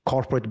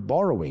 Corporate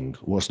borrowing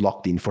was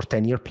locked in for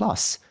 10 years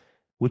plus,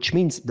 which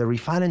means the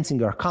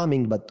refinancing are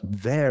coming, but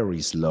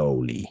very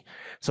slowly.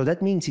 So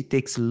that means it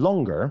takes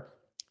longer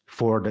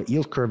for the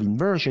yield curve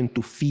inversion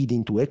to feed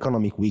into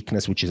economic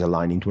weakness, which is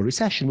aligned into a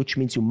recession, which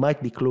means you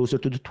might be closer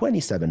to the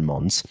 27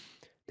 months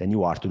than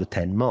you are to the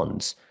 10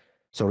 months.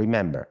 So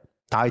remember,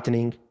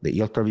 tightening, the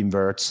yield curve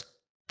inverts,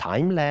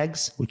 time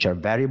lags, which are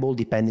variable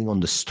depending on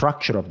the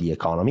structure of the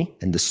economy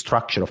and the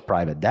structure of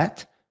private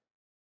debt,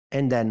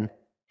 and then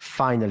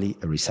finally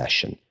a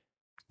recession.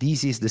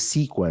 This is the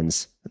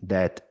sequence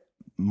that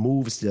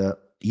moves the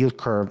yield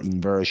curve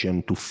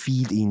inversion to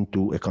feed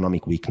into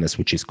economic weakness,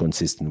 which is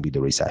consistent with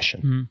the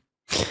recession.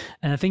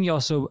 And I think you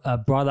also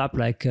brought up,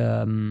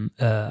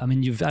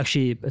 you've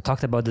actually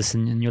talked about this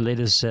in your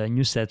latest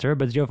newsletter,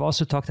 but you have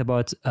also talked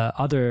about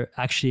other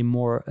actually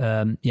more,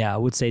 I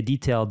would say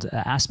detailed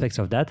aspects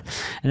of that.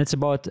 And it's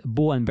about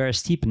bull and bear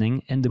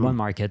steepening in the bond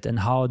market and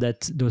how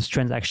those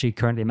trends actually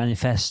currently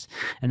manifest.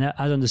 And as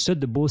I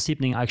understood, the bull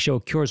steepening actually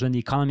occurs when the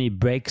economy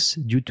breaks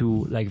due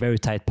to very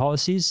tight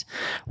policies,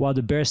 while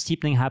the bear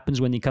steepening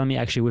happens when the economy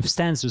actually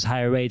withstands those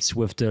higher rates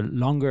with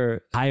the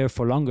higher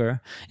for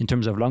longer in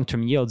terms of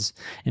long-term yields,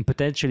 and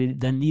potentially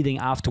then leading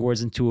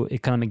afterwards into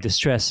economic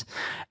distress.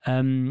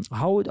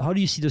 How do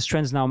you see those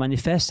trends now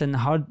manifest, and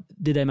how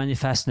did they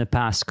manifest in the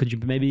past? Could you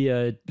maybe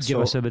give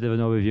us a bit of an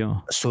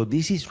overview? So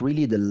this is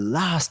really the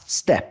last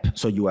step.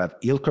 So you have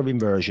yield curve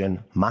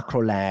inversion,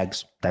 macro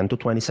lags, 10 to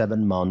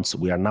 27 months.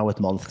 We are now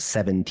at month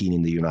 17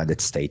 in the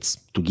United States,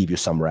 to give you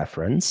some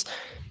reference.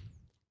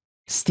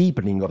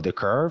 Steepening of the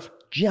curve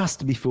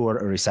just before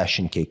a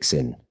recession kicks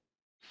in.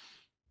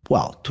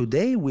 Well,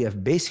 today we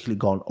have basically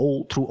gone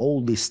through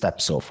all these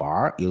steps so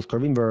far: yield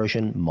curve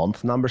inversion,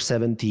 month number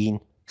 17,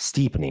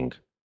 steepening.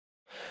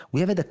 We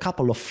have had a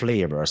couple of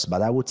flavors,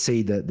 but I would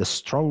say the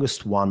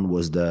strongest one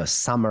was the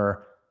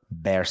summer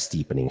bear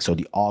steepening. So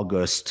the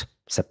August,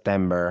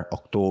 September,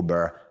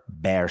 October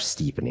bear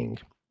steepening.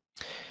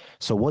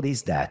 So what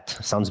is that?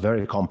 Sounds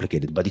very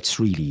complicated, but it's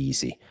really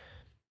easy.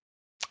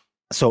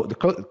 So the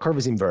curve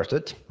is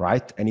inverted,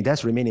 right? And it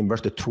has remained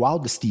inverted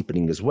throughout the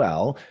steepening as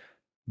well,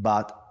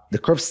 but the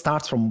curve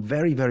starts from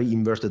very, very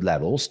inverted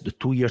levels. The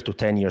 2-year to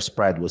 10-year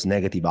spread was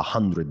negative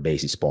 100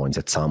 basis points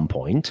at some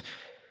point.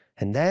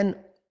 And then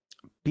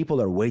people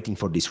are waiting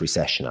for this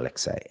recession,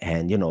 Alexej.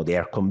 And, they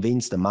are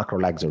convinced the macro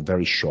lags are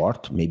very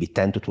short, maybe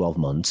 10 to 12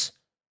 months.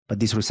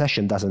 But this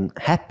recession doesn't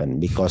happen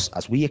because,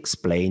 as we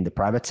explained, the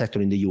private sector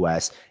in the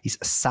US is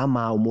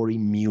somehow more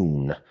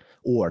immune,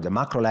 or the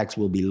macro lags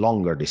will be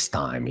longer this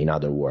time, in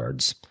other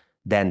words,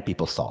 than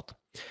people thought.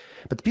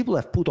 But people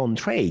have put on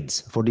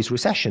trades for this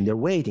recession. They're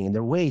waiting and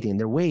they're waiting and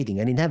they're waiting,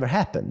 and it never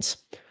happens.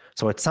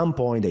 So at some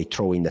point, they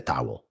throw in the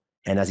towel.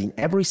 And as in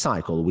every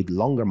cycle with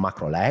longer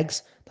macro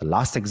lags, the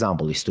last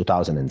example is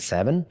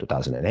 2007,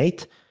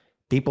 2008,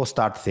 people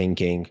start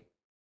thinking,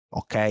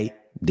 okay,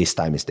 this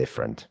time is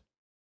different.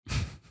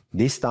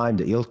 This time,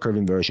 the yield curve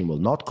inversion will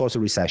not cause a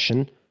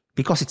recession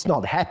because it's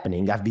not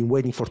happening. I've been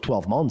waiting for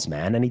 12 months,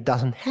 man, and it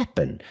doesn't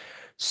happen.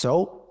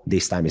 So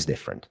this time is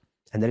different.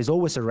 And there is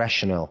always a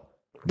rationale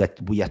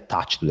that we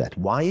attach to that.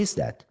 Why is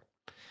that?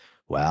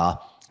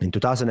 Well, in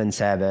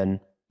 2007,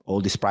 all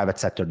this private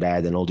sector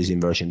debt and all this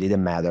inversion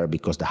didn't matter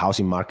because the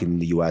housing market in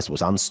the US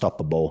was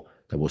unstoppable.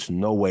 There was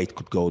no way it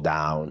could go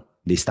down.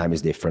 This time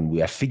is different. We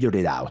have figured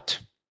it out.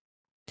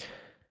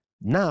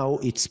 Now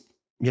it's,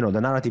 the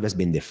narrative has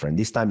been different.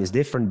 This time is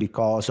different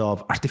because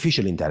of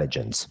artificial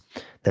intelligence.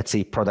 That's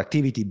a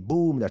productivity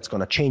boom that's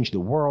going to change the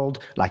world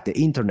like the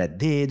internet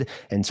did.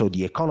 And so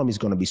the economy is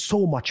going to be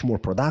so much more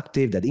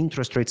productive that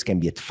interest rates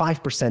can be at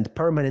 5%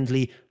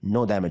 permanently.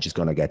 No damage is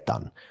going to get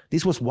done.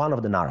 This was one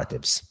of the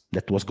narratives.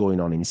 that was going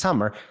on in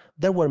summer.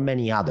 There were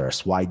many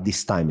others why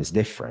this time is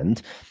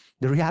different.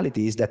 The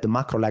reality is that the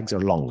macro lags are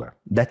longer.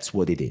 That's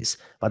what it is.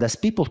 But as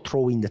people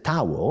throw in the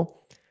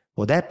towel,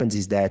 what happens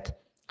is that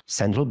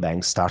central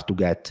banks start to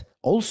get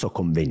also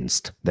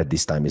convinced that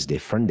this time is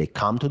different. They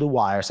come to the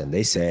wires and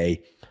they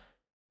say,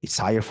 it's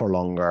higher for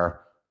longer.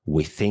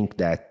 We think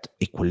that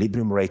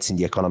equilibrium rates in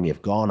the economy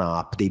have gone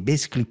up. They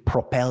basically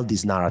propel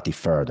this narrative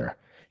further.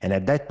 And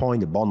at that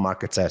point, the bond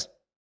market says,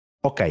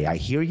 okay, I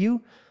hear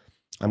you.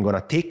 I'm going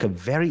to take a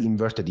very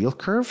inverted yield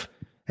curve.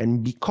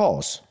 And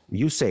because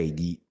you say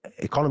the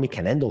economy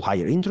can handle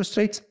higher interest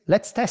rates,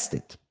 let's test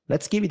it.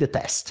 Let's give it a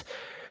test.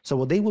 So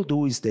what they will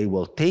do is they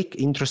will take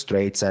interest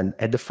rates and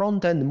at the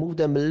front end move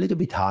them a little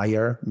bit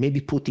higher, maybe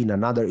put in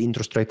another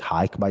interest rate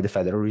hike by the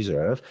Federal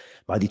Reserve,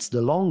 but it's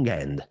the long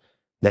end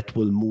that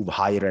will move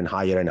higher and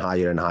higher and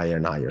higher and higher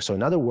and higher. So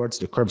in other words,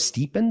 the curve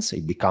steepens,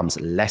 it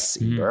becomes less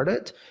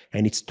inverted,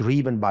 and it's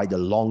driven by the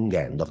long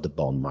end of the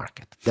bond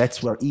market.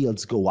 That's where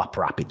yields go up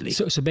rapidly.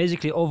 So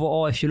basically,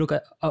 overall, if you look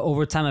at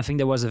over time, I think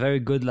there was a very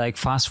good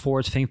fast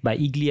forward thing by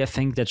Igli, I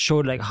think, that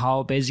showed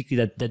how basically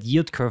that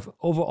yield curve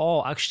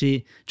overall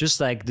actually just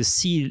the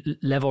sea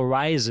level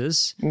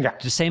rises. Yeah.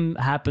 The same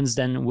happens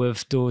then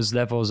with those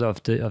levels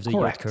of the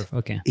yield curve.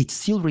 Okay. It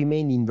still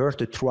remained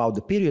inverted throughout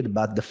the period,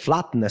 but the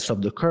flatness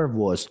of the curve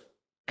was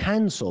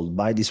cancelled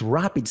by this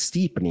rapid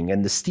steepening,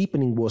 and the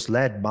steepening was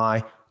led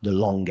by the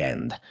long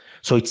end.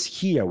 So it's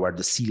here where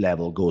the sea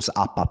level goes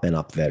up and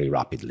up very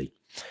rapidly.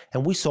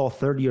 And we saw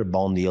 30-year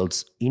bond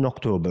yields in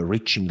October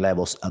reaching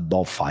levels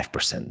above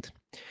 5%.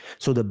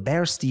 So the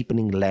bear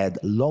steepening led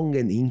long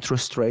end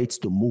interest rates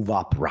to move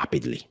up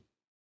rapidly.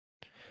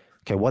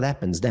 Okay, what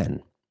happens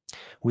then?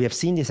 We have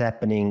seen this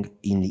happening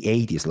in the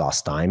 80s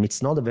last time.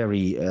 It's not a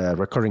very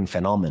recurring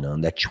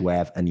phenomenon that you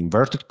have an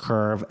inverted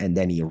curve and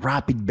then a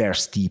rapid bear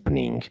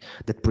steepening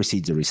that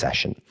precedes a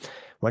recession.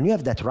 When you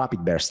have that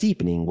rapid bear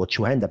steepening, what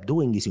you end up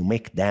doing is you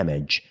make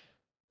damage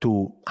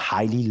to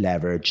highly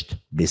leveraged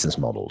business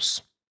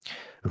models.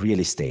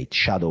 Real estate,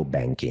 shadow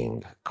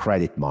banking,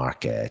 credit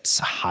markets,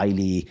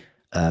 highly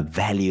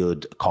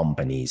valued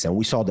companies. And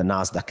we saw the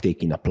Nasdaq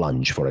taking a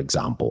plunge, for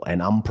example,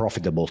 and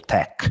unprofitable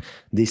tech,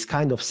 these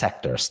kind of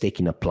sectors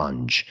taking a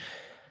plunge,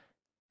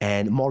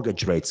 and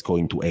mortgage rates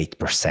going to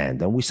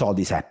 8%. And we saw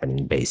this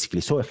happening basically.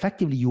 So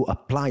effectively you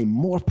apply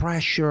more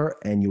pressure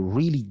and you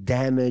really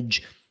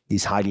damage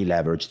these highly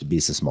leveraged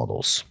business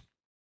models.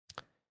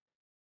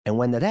 And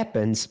when that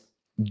happens,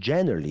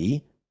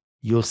 generally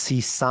you'll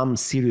see some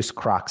serious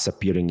cracks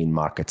appearing in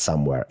markets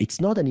somewhere. It's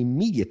not an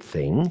immediate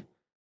thing.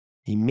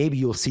 Maybe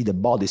you'll see the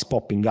bodies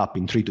popping up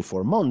in 3 to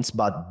 4 months,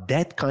 but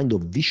that kind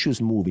of vicious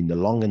move in the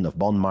long end of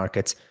bond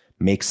markets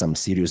makes some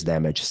serious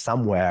damage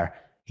somewhere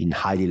in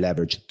highly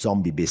leveraged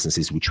zombie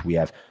businesses, which we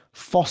have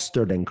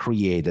fostered and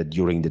created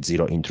during the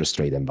zero interest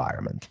rate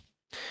environment.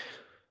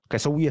 Okay,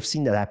 so we have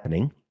seen that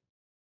happening.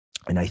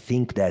 And I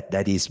think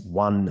that is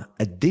one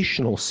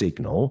additional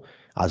signal.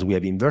 As we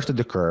have inverted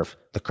the curve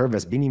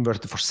has been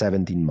inverted for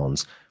 17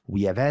 months.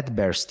 We have had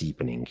bear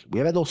steepening. We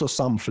have had also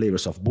some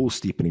flavors of bull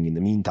steepening in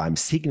the meantime,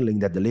 signaling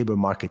that the labor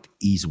market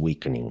is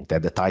weakening,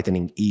 that the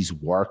tightening is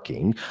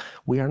working.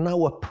 We are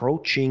now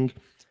approaching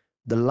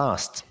the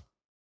last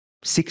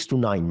 6 to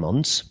 9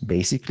 months,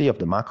 basically, of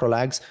the macro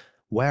lags,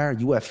 where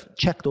you have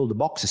checked all the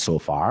boxes so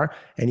far,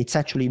 and it's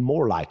actually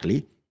more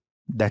likely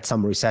that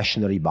some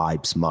recessionary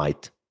vibes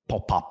might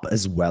pop up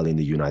as well in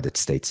the United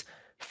States.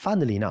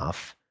 Funnily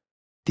enough,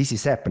 this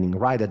is happening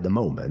right at the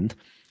moment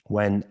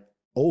when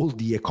all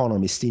the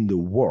economists in the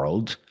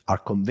world are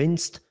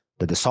convinced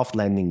that the soft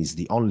landing is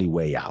the only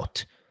way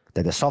out,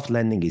 that the soft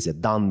landing is a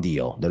done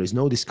deal. There is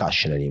no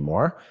discussion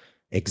anymore.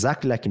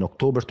 Exactly like in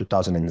October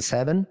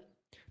 2007,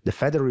 the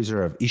Federal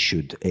Reserve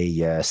issued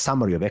a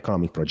summary of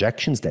economic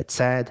projections that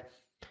said,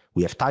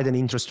 we have tightened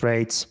interest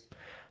rates.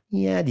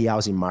 Yeah, the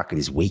housing market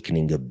is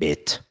weakening a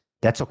bit.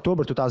 That's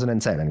October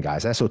 2007,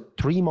 guys. So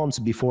 3 months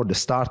before the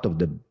start of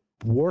the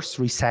worst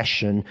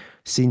recession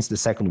since the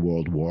Second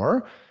World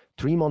War,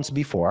 3 months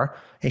before,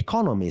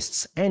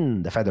 economists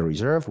and the Federal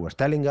Reserve were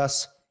telling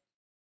us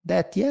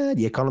that,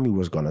 the economy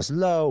was going to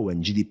slow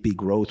and GDP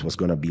growth was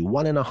going to be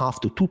 1.5%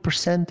 to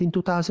 2% in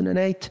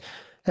 2008.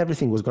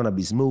 Everything was going to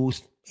be smooth,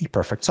 a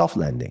perfect soft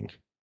landing.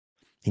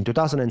 In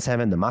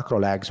 2007, the macro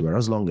lags were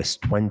as long as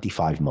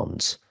 25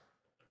 months.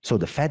 So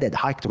the Fed had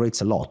hiked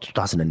rates a lot,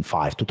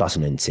 2005,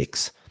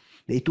 2006.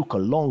 They took a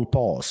long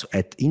pause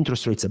at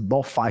interest rates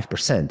above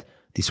 5%.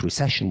 This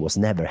recession was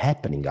never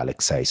happening,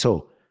 Alexej.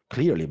 So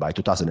clearly by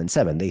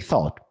 2007, they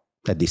thought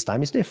that this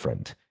time is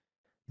different.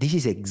 This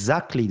is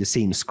exactly the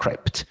same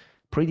script,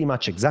 pretty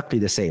much exactly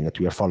the same that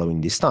we are following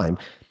this time.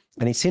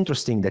 And it's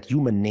interesting that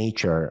human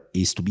nature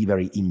is to be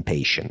very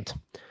impatient.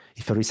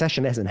 If a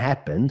recession hasn't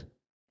happened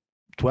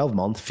 12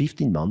 months,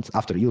 15 months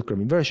after yield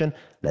curve inversion,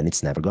 then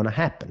it's never going to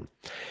happen.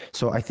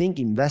 So I think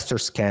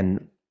investors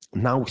can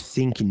now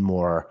think in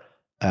more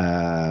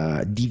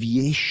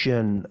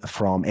deviation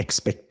from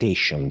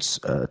expectations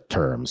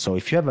terms. So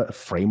if you have a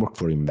framework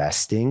for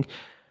investing,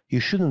 you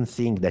shouldn't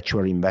think that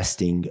you're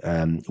investing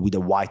with a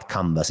white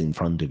canvas in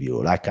front of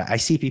you. Like I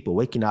see people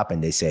waking up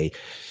and they say,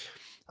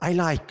 I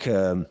like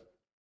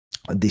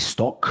this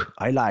stock,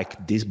 I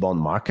like this bond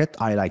market,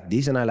 I like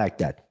this and I like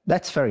that.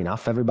 That's fair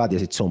enough. Everybody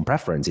has its own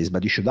preferences,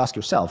 but you should ask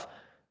yourself,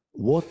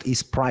 what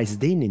is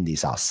priced in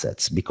these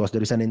assets? Because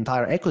there is an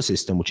entire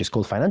ecosystem, which is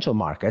called financial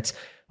markets,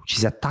 which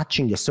is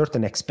attaching a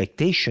certain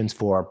expectations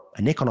for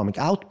an economic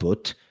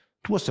output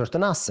to a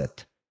certain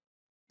asset.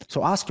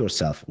 So ask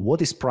yourself,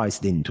 what is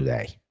priced in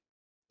today?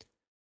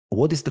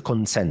 What is the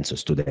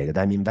consensus today that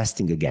I'm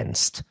investing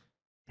against?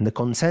 And the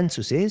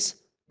consensus is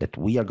that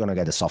we are going to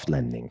get a soft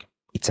landing.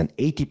 It's an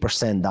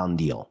 80% done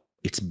deal.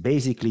 It's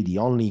basically the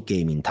only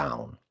game in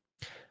town.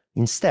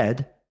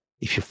 Instead,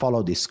 if you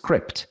follow this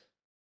script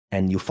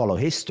and you follow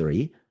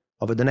history,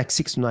 over the next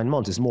 6 to 9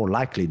 months, it's more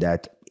likely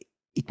that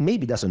it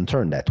maybe doesn't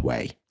turn that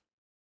way.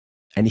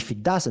 And if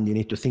it doesn't, you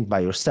need to think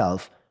by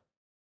yourself,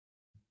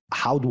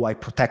 how do I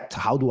protect,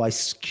 how do I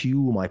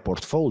skew my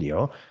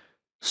portfolio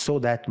so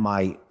that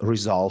my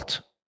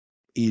result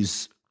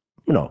is,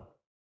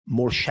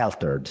 more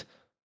sheltered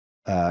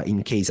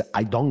in case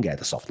I don't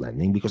get a soft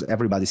landing, because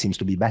everybody seems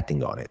to be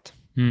betting on it.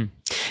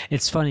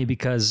 It's funny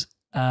because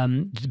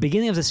the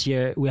beginning of this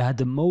year, we had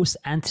the most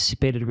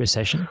anticipated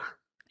recession.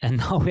 And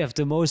now we have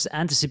the most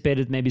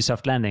anticipated maybe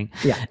soft landing.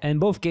 Yeah. In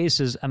both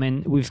cases, I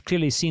mean, we've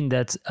clearly seen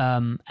that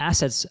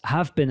assets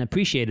have been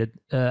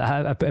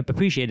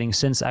appreciating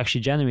since actually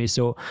January.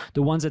 So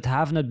the ones that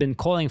have not been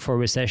calling for a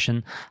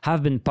recession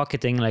have been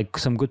pocketing like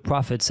some good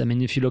profits. I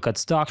mean, if you look at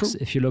stocks,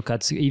 if you look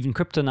at even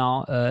crypto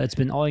now, it's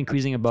been all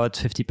increasing about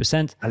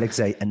 50%.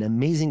 Alexej, an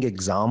amazing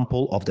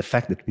example of the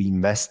fact that we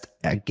invest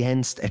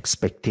against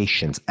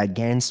expectations,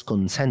 against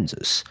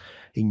consensus.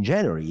 In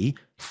January,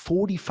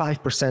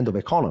 45% of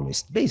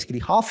economists, basically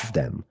half of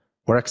them,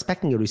 were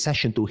expecting a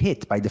recession to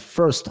hit by the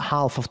first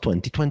half of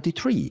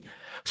 2023.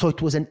 So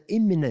it was an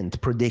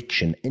imminent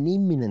prediction, an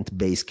imminent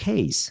base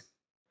case.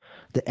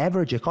 The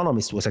average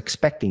economist was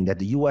expecting that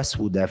the US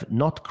would have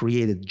not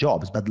created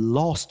jobs, but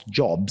lost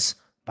jobs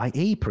by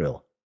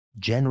April.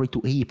 January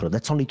to April,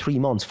 that's only 3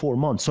 months, 4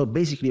 months. So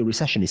basically a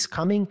recession is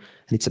coming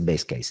and it's a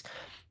base case.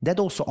 That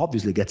also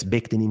obviously gets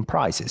baked in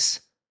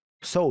prices.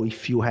 So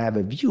if you have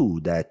a view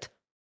that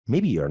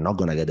maybe you're not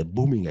going to get a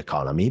booming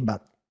economy,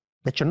 but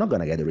that you're not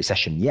going to get a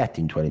recession yet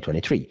in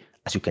 2023,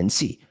 as you can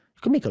see,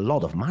 you can make a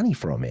lot of money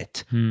from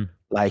it.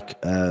 Like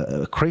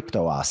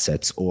crypto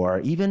assets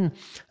or even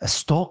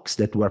stocks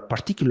that were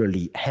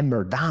particularly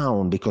hammered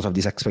down because of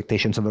these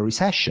expectations of a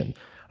recession,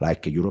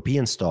 like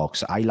European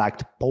stocks. I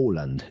liked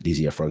Poland this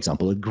year, for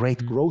example, a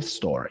great growth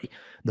story.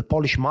 The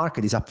Polish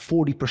market is up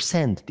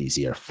 40% this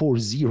year,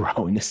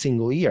 40 in a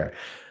single year.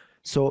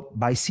 So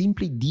by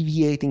simply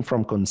deviating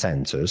from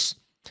consensus,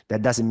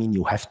 that doesn't mean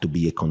you have to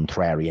be a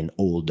contrarian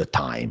all the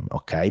time,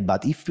 okay?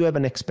 But if you have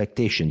an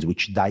expectations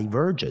which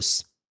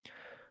diverges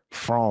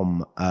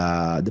from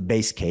the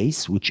base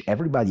case, which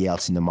everybody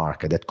else in the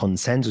market, that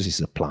consensus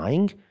is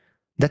applying,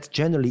 that's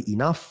generally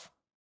enough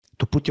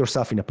to put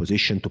yourself in a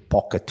position to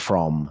pocket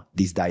from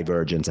this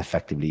divergence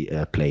effectively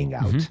playing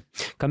out.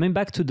 Coming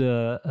back to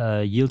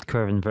the yield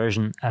curve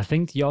inversion, I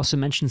think you also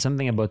mentioned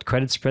something about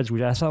credit spreads,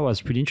 which I thought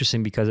was pretty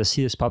interesting because I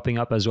see this popping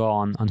up as well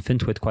on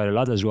FinTwit quite a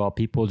lot as well.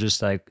 People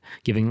just like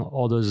giving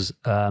all those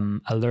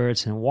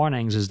alerts and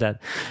warnings is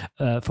that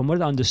from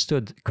what I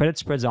understood, credit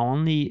spreads are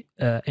only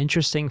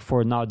interesting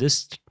for now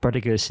this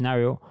particular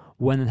scenario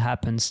when it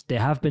happens. They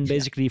have been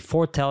basically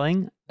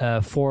foretelling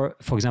for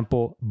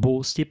example,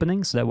 bull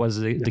steepening. So that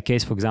was the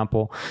case, for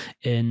example,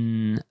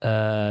 in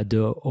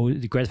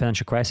the Great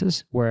Financial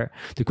Crisis, where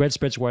the credit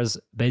spreads was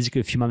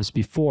basically a few months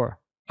before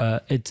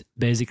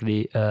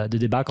the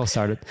debacle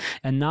started.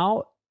 And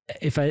now,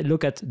 if I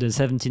look at the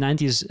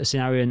 1790s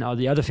scenario and all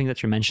the other things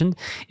that you mentioned,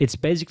 it's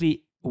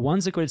basically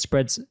once the credit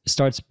spreads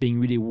starts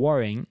being really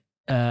worrying,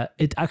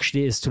 it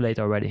actually is too late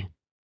already.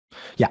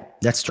 Yeah,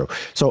 that's true.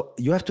 So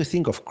you have to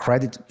think of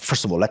credit.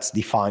 First of all, let's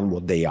define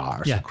what they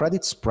are. Yeah. So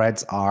credit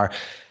spreads are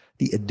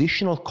the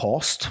additional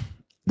cost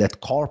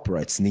that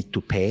corporates need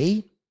to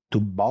pay to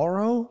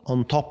borrow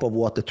on top of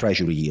what the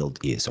treasury yield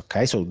is.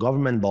 Okay, so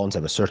government bonds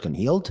have a certain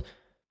yield.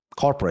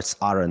 Corporates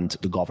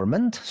aren't the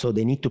government, so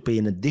they need to pay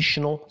an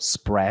additional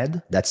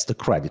spread, that's the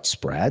credit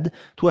spread,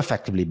 to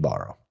effectively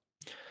borrow.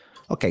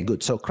 Okay,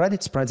 good. So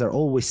credit spreads are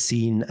always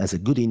seen as a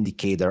good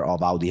indicator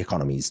of how the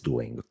economy is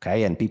doing,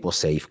 okay? And people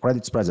say if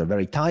credit spreads are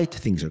very tight,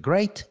 things are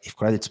great. If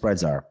credit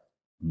spreads are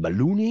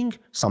ballooning,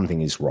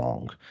 something is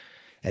wrong.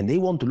 And they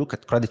want to look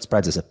at credit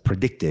spreads as a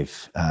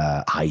predictive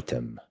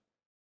item.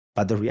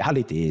 But the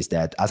reality is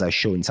that, as I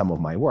show in some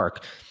of my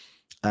work,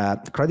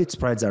 credit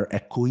spreads are a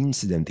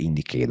coincident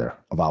indicator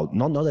of how,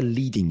 not a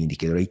leading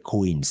indicator, a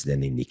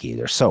coincident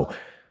indicator. So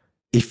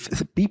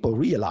if people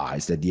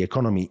realize that the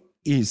economy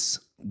is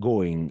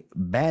going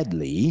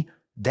badly,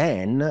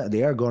 then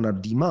they are going to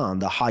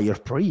demand a higher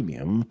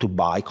premium to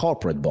buy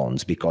corporate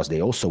bonds, because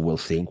they also will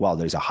think, well,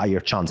 there's a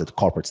higher chance that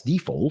corporates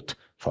default,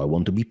 so I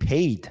want to be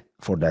paid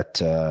for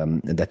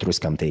that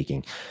risk I'm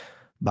taking.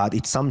 But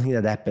it's something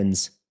that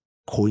happens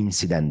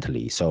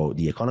coincidentally. So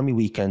the economy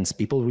weakens,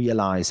 people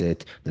realize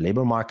it, the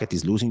labor market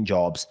is losing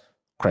jobs,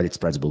 credit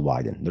spreads will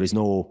widen. There is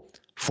no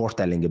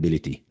foretelling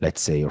ability,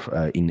 let's say,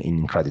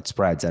 in credit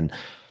spreads. And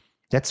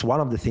that's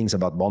one of the things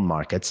about bond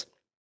markets.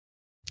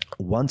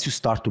 Once you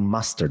start to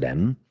master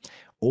them,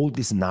 all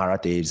these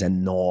narratives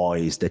and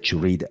noise that you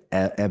read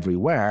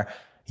everywhere,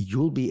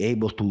 you'll be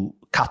able to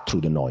cut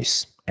through the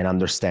noise and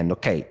understand,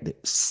 okay,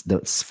 the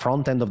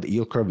front end of the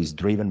yield curve is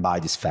driven by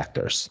these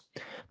factors.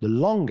 The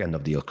long end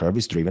of the yield curve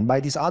is driven by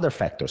these other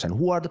factors. And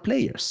who are the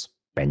players?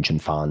 Pension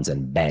funds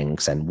and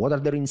banks, and what are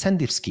their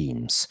incentive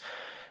schemes?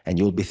 And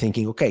you'll be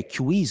thinking, okay,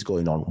 QE is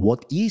going on.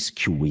 What is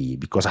QE?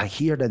 Because I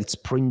hear that it's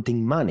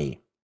printing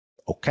money.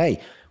 Okay,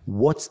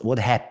 what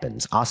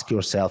happens? Ask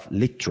yourself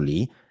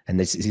literally, and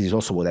this is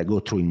also what I go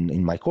through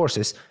in my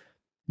courses,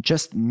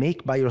 just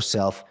make by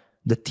yourself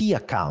the T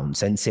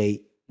accounts and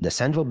say, the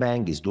central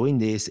bank is doing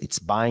this, it's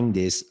buying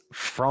this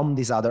from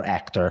this other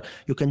actor.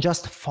 You can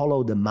just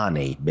follow the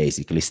money,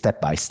 basically,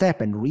 step by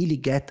step, and really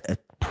get a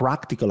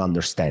practical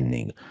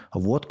understanding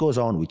of what goes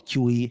on with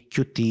QE,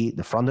 QT,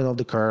 the front end of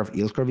the curve,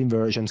 yield curve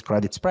inversions,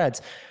 credit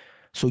spreads.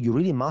 So you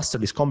really master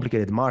this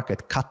complicated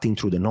market, cutting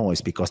through the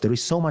noise, because there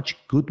is so much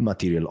good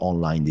material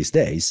online these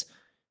days.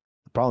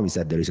 The problem is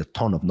that there is a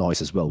ton of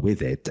noise as well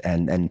with it.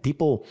 And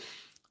people,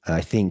 I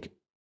think,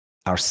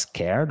 are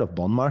scared of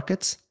bond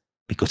markets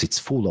because it's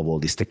full of all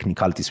these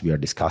technicalities we are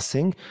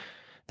discussing.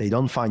 They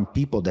don't find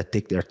people that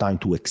take their time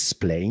to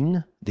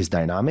explain these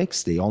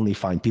dynamics. They only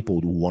find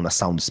people who want to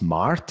sound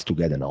smart to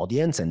get an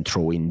audience and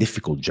throw in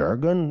difficult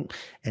jargon.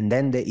 And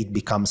then it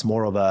becomes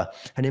more of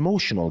an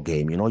emotional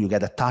game. You know, you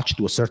get attached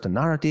to a certain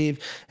narrative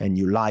and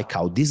you like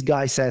how this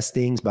guy says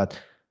things, but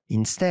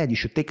instead you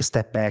should take a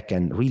step back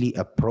and really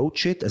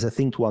approach it as a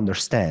thing to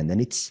understand.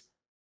 And it's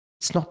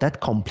not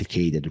that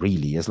complicated,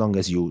 really, as long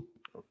as you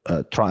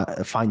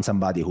find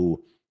somebody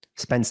who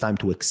spends time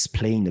to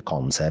explain the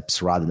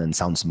concepts rather than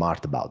sound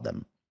smart about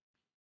them.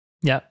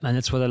 Yeah, and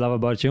that's what I love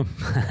about you.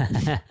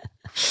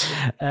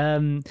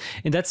 In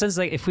that sense,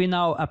 like if we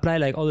now apply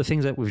like all the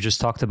things that we've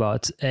just talked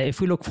about, if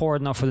we look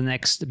forward now for the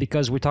next,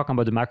 because we're talking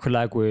about the macro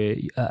lag, where,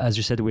 as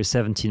you said, we're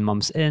 17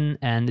 months in,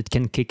 and it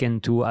can kick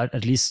into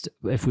at least,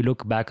 if we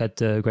look back at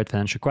the Great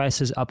Financial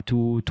Crisis, up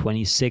to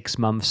 26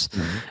 months,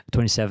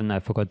 27, I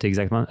forgot the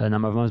exact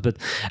number of months, but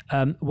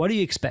what do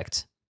you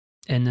expect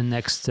in the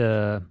next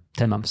 10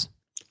 months?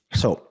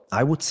 So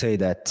I would say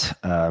that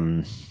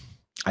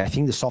I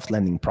think the soft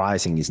landing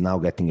pricing is now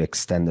getting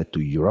extended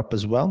to Europe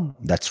as well.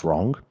 That's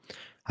wrong.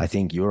 I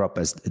think Europe,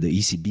 as the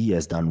ECB,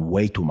 has done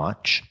way too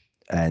much,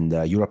 and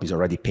Europe is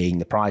already paying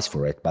the price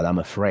for it. But I'm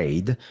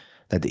afraid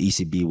that the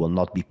ECB will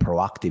not be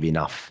proactive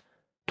enough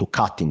to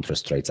cut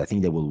interest rates. I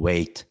think they will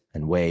wait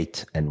and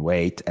wait and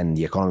wait, and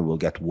the economy will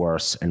get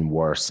worse and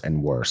worse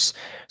and worse.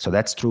 So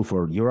that's true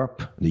for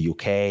Europe, the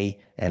UK,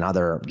 and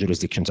other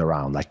jurisdictions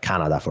around, like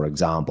Canada, for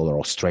example, or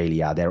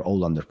Australia. They're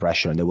all under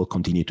pressure, and they will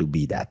continue to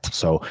be that.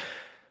 So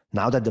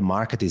now that the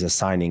market is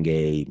assigning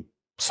a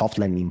soft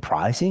landing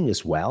pricing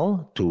as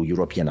well to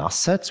European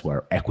assets,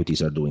 where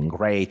equities are doing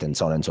great and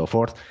so on and so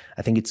forth,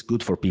 I think it's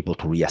good for people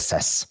to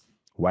reassess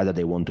whether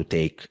they want to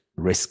take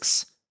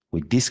risks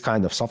with this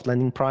kind of soft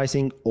landing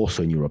pricing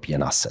also in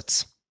European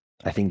assets.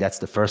 I think that's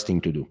the first thing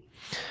to do.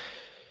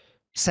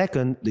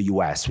 Second, the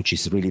US, which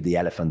is really the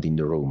elephant in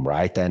the room,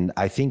 right? And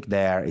I think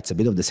there it's a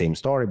bit of the same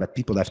story, but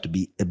people have to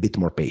be a bit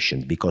more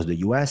patient, because the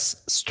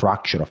US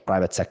structure of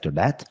private sector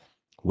debt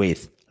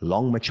with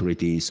long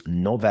maturities,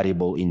 no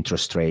variable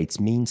interest rates,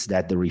 means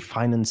that the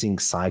refinancing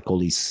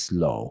cycle is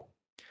slow.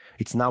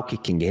 It's now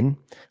kicking in,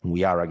 and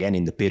we are again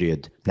in the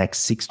period next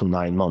 6 to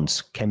 9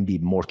 months can be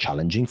more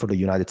challenging for the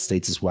United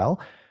States as well.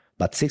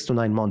 But 6 to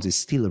 9 months is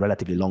still a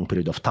relatively long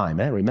period of time.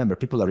 Remember,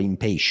 people are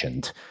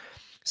impatient.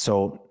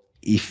 So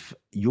if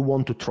you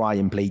want to try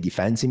and play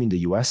defensive in the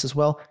US as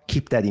well,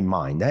 keep that in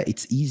mind.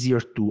 It's easier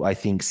to, I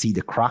think, see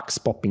the cracks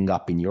popping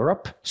up in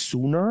Europe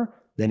sooner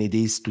than it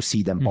is to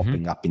see them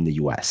popping up in the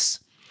US.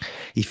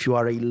 If you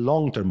are a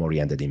long-term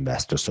oriented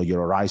investor, so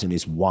your horizon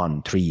is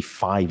 1, 3,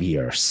 5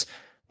 years,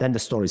 then the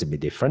story is a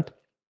bit different.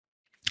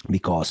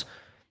 Because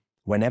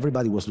when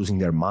everybody was losing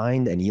their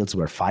mind and yields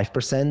were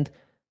 5%,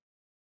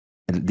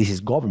 and this is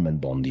government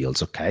bond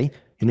yields, okay?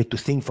 You need to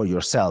think for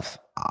yourself,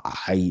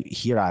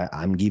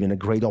 I'm given a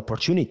great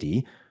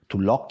opportunity to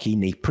lock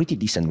in a pretty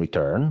decent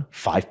return,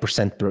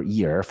 5% per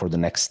year for the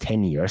next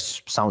 10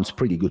 years. Sounds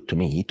pretty good to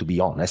me, to be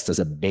honest, as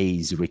a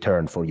base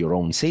return for your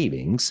own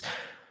savings.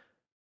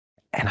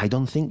 And I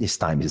don't think this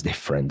time is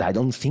different. I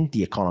don't think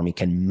the economy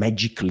can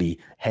magically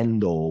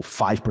handle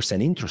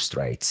 5% interest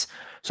rates.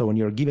 So when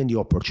you're given the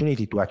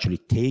opportunity to actually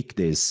take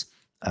this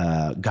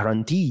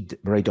guaranteed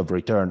rate of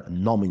return,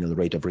 nominal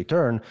rate of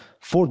return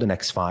for the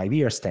next 5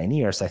 years, 10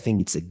 years, I think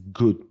it's a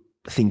good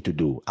thing to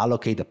do.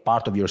 Allocate a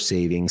part of your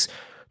savings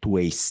to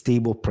a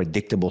stable,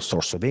 predictable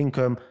source of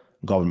income,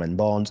 government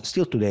bonds.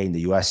 Still today in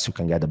the US, you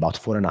can get about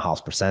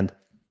 4.5%.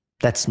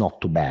 That's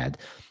not too bad.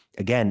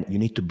 Again, you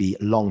need to be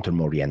long-term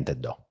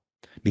oriented though,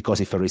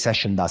 because if a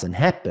recession doesn't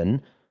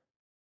happen,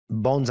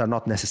 bonds are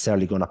not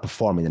necessarily going to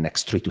perform in the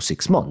next 3 to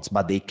 6 months,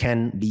 but they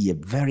can be a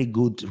very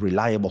good,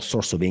 reliable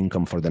source of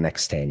income for the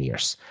next 10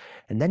 years.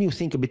 And then you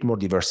think a bit more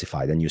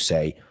diversified and you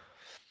say,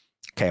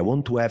 okay, I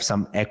want to have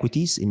some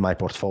equities in my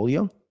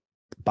portfolio,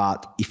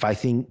 but if I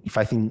think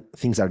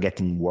things are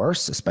getting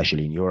worse,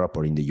 especially in Europe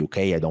or in the UK,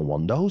 I don't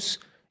want those.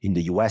 In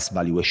the US,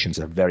 valuations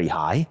are very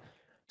high.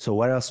 So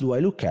where else do I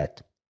look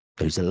at?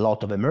 There's a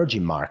lot of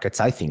emerging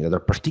markets, I think, that are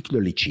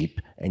particularly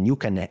cheap, and you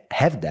can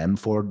have them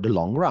for the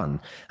long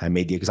run. I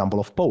made the example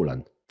of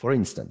Poland, for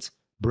instance.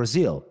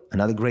 Brazil,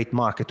 another great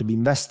market to be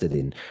invested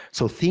in.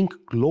 So think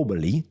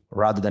globally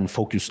rather than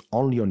focus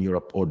only on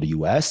Europe or the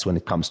US when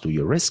it comes to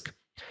your risk.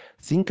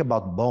 Think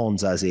about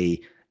bonds as a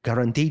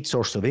guaranteed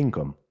source of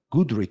income,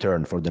 good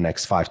return for the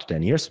next 5 to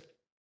 10 years,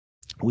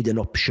 with an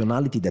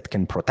optionality that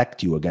can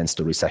protect you against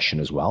a recession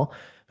as well.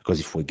 Because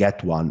if we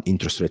get one,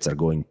 interest rates are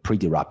going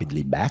pretty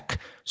rapidly back.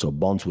 So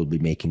bonds will be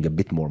making a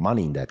bit more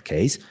money in that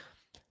case.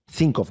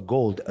 Think of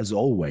gold, as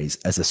always,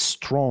 as a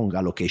strong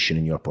allocation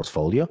in your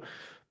portfolio.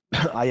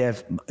 I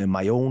have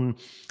my own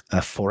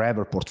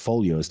forever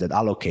portfolios that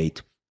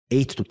allocate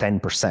 8 to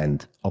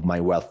 10% of my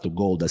wealth to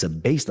gold as a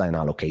baseline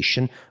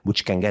allocation,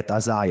 which can get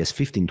as high as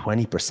 15,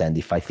 20%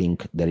 if I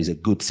think there is a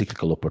good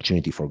cyclical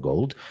opportunity for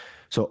gold.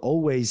 So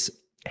always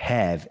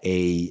have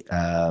a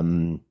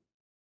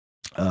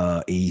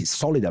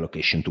solid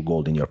allocation to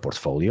gold in your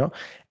portfolio.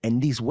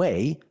 And this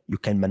way, you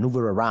can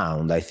maneuver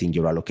around, I think,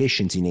 your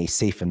allocations in a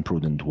safe and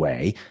prudent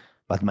way.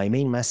 But my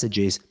main message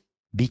is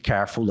be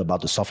careful about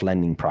the soft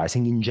landing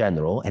pricing in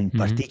general, and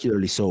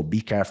particularly so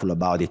be careful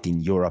about it in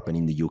Europe and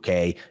in the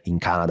UK, in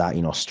Canada,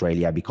 in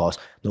Australia, because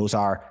those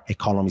are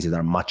economies that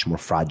are much more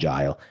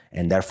fragile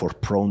and therefore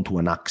prone to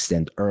an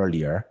accident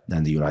earlier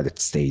than the United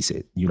States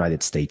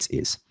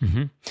is.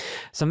 Mm-hmm.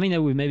 Something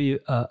that we maybe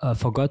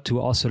forgot to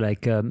also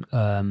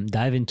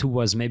dive into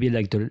was maybe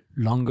like the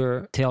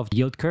longer tail of the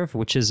yield curve,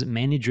 which is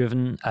mainly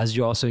driven, as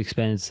you also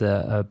explained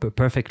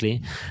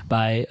perfectly,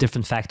 by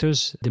different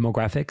factors,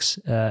 demographics,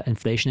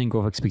 inflation and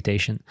growth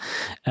expectation.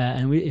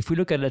 And if we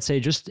look at, let's say,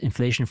 just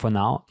inflation for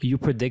now, you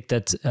predict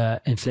that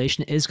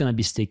inflation is going to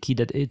be sticky,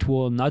 that it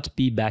will not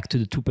be back to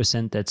the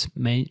 2% that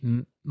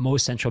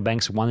most central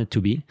banks want it to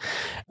be.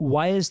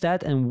 Why is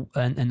that?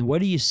 And where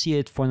do you see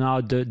it for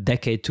now, the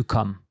decade to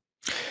come?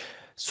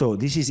 So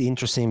this is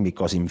interesting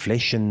because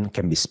inflation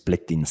can be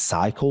split in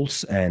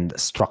cycles and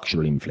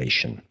structural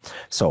inflation.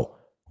 So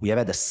we have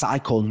had a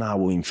cycle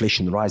now of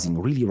inflation rising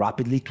really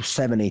rapidly to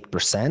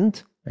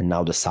 7-8%, and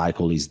now the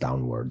cycle is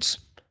downwards.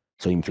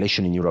 So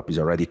inflation in Europe is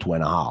already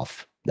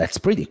 2.5%. That's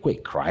pretty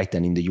quick, right?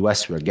 And in the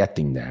US, we're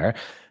getting there.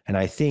 And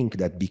I think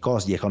that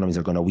because the economies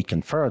are going to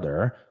weaken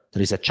further,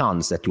 there is a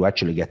chance that you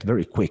actually get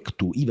very quick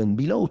to even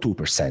below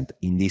 2%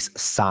 in this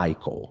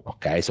cycle,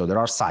 okay? So there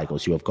are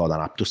cycles. You have gone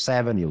up to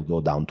 7, you'll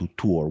go down to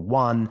 2 or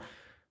 1.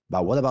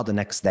 But what about the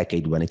next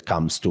decade when it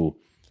comes to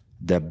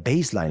the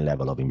baseline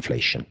level of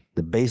inflation?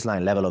 The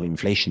baseline level of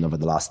inflation over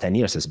the last 10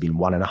 years has been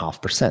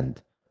 1.5%.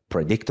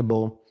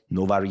 Predictable,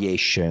 no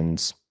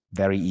variations,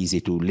 very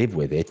easy to live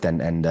with it,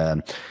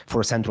 and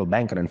for a central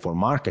banker and for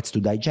markets to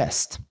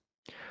digest.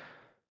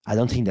 I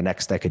don't think the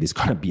next decade is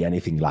going to be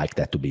anything like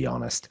that, to be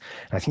honest.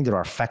 I think there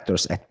are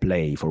factors at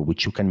play for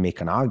which you can make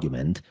an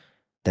argument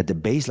that the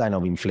baseline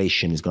of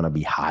inflation is going to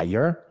be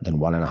higher than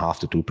 1.5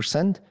 to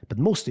 2%, but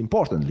most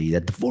importantly,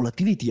 that the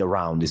volatility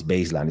around this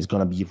baseline is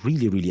going to be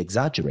really, really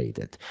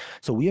exaggerated.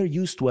 So we are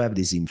used to have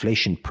this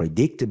inflation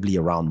predictably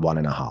around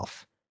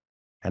 1.5.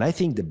 And I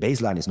think the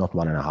baseline is not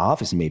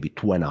 1.5, it's maybe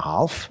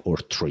 2.5 or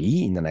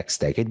 3 in the next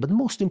decade. But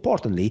most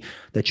importantly,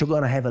 that you're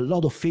going to have a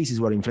lot of phases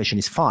where inflation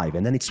is 5,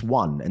 and then it's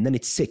 1, and then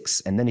it's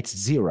 6, and then it's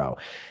 0.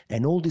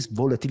 And all this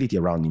volatility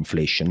around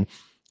inflation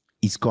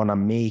is going to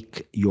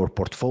make your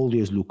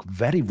portfolios look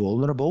very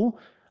vulnerable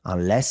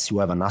unless you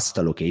have an asset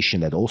allocation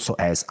that also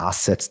has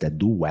assets that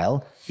do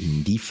well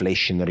in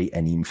deflationary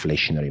and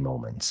inflationary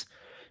moments.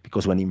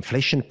 Because when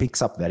inflation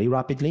picks up very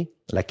rapidly,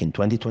 like in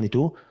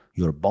 2022,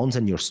 your bonds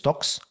and your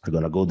stocks are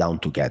going to go down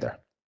together.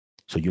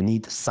 So you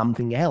need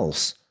something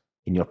else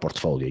in your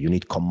portfolio. You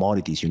need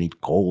commodities, you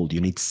need gold,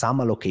 you need some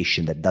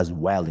allocation that does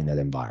well in that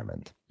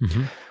environment.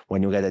 Mm-hmm.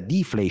 When you get a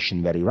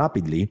deflation very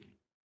rapidly,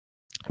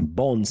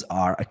 bonds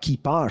are a key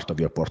part of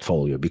your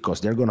portfolio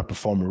because they're going to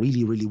perform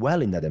really, really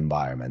well in that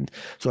environment.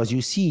 So as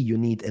you see, you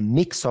need a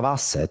mix of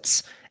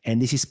assets,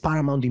 and this is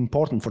paramount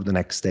important for the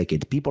next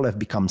decade. People have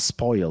become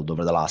spoiled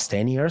over the last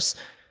 10 years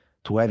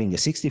to having a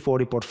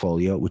 60-40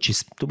 portfolio, which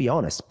is, to be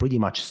honest, pretty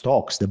much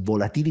stocks. The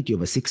volatility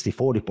of a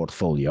 60-40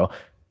 portfolio,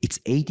 it's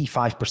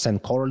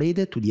 85%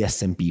 correlated to the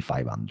S&P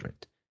 500.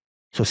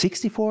 So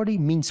 60-40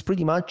 means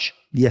pretty much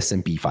the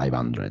S&P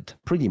 500,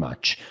 pretty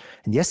much.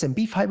 And the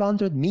S&P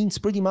 500 means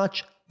pretty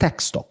much tech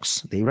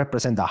stocks. They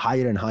represent a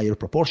higher and higher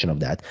proportion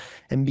of that.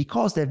 And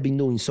because they've been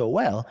doing so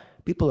well,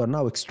 people are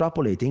now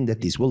extrapolating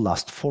that this will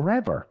last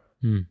forever.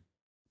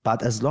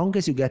 But as long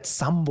as you get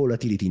some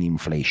volatility in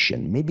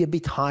inflation, maybe a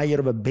bit higher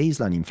of a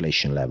baseline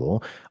inflation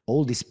level,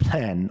 all this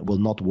plan will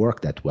not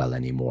work that well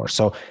anymore.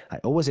 So I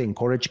always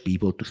encourage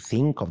people to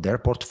think of their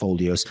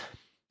portfolios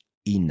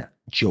in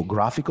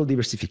geographical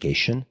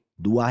diversification,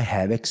 Do I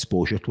have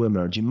exposure to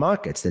emerging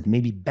markets that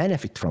maybe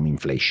benefit from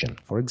inflation,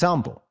 for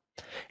example?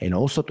 And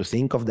also to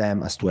think of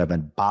them as to have a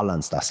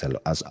balanced asset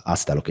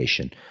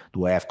allocation.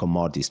 Do I have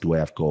commodities? Do I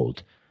have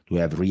gold? Do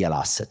I have real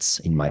assets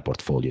in my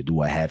portfolio?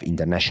 Do I have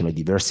internationally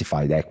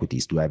diversified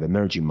equities? Do I have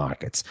emerging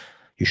markets?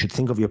 You should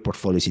think of your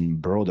portfolios in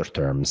broader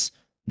terms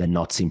than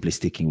not simply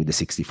sticking with the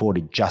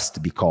 60-40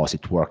 just because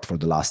it worked for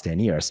the last 10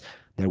 years.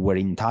 There were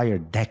entire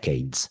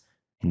decades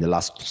in the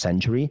last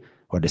century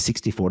where the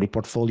 60-40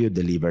 portfolio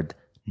delivered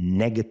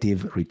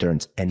negative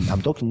returns. And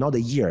I'm talking not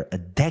a year, a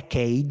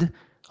decade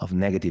of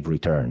negative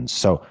returns.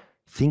 So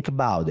think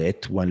about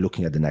it when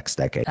looking at the next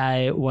decade.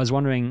 I was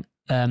wondering,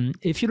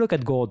 if you look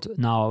at gold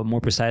now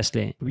more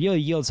precisely, real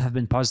yields have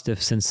been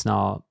positive since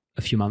now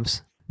a few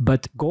months,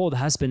 but gold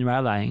has been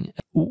rallying.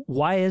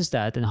 Why is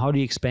that, and how do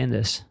you explain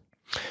this?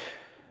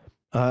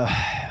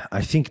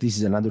 I think this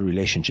is another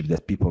relationship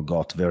that people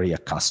got very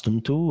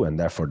accustomed to, and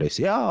therefore they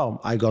say, oh,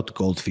 I got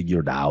gold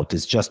figured out.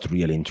 It's just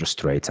real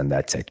interest rates and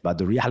that's it. But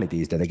the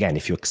reality is that, again,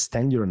 if you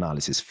extend your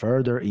analysis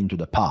further into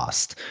the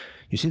past,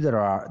 you see there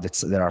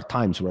are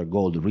times where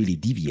gold really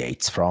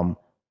deviates from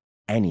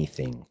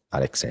anything,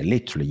 Alexej.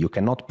 Literally, you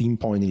cannot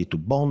pinpoint it to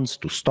bonds,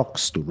 to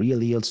stocks, to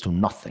real yields, to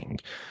nothing.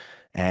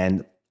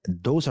 And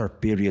those are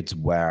periods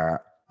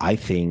where I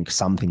think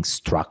something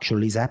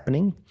structural is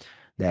happening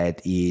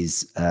that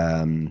is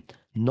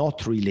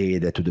not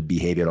related to the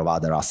behavior of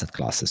other asset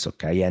classes,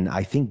 okay? And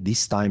I think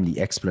this time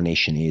the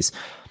explanation is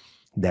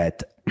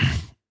that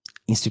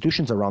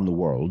institutions around the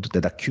world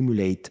that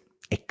accumulate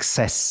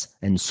excess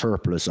and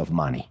surplus of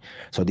money.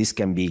 So this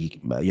can be,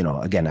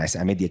 again,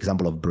 I made the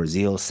example of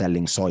Brazil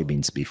selling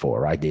soybeans before,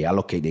 right?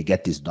 They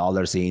get these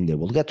dollars in, they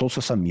will get also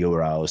some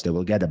euros, they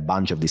will get a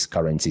bunch of these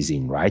currencies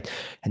in, right?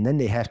 And then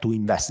they have to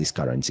invest these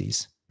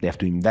currencies. They have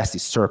to invest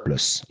this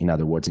surplus, in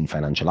other words, in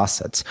financial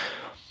assets.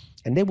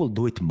 And they will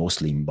do it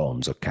mostly in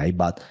bonds, okay?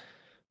 But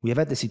we have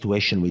had the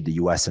situation with the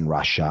US and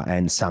Russia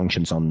and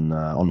sanctions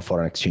on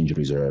foreign exchange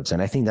reserves.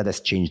 And I think that has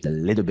changed a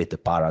little bit the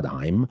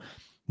paradigm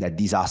that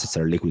these assets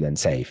are liquid and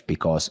safe,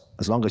 because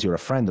as long as you're a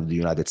friend of the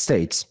United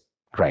States,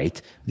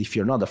 great. If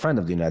you're not a friend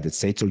of the United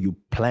States or you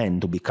plan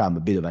to become a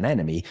bit of an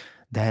enemy,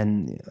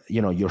 then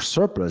your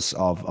surplus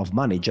of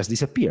money just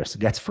disappears,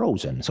 gets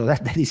frozen. So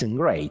that isn't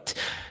great.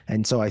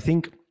 And so I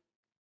think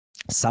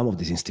some of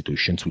these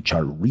institutions, which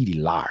are really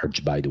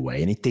large, by the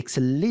way, and it takes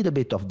a little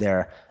bit of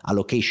their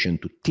allocation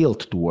to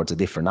tilt towards a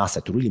different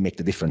asset to really make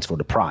the difference for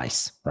the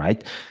price,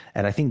 right?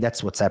 And I think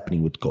that's what's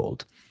happening with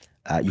gold.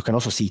 You can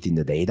also see it in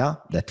the data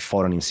that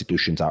foreign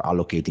institutions are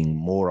allocating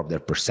more of their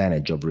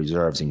percentage of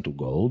reserves into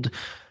gold.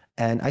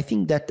 And I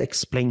think that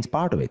explains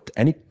part of it.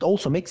 And it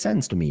also makes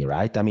sense to me,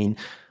 right? I mean,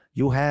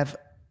 you have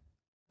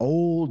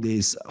all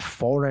this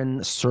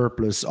foreign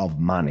surplus of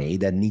money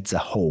that needs a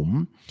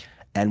home.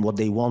 And what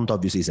they want,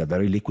 obviously, is a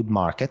very liquid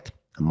market,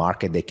 a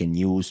market they can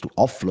use to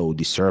offload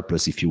the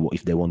surplus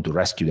if they want to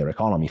rescue their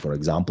economy, for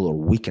example, or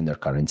weaken their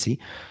currency.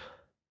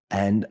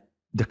 And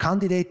the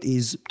candidate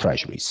is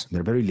treasuries.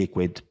 They're very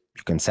liquid.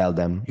 You can sell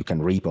them, you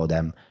can repo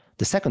them.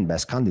 The second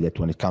best candidate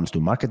when it comes to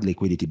market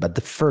liquidity, but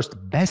the first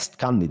best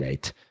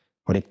candidate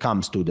when it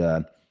comes to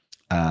the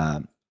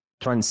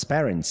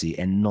transparency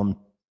and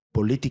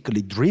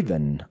non-politically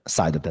driven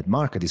side of that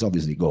market is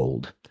obviously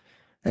gold.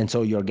 And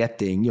so you're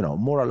getting,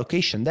 more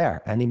allocation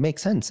there, and it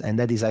makes sense. And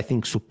that is, I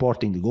think,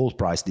 supporting the gold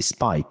price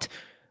despite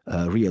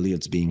real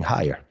yields being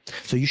higher.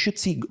 So you should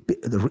see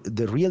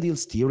the real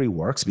yields theory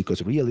works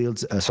because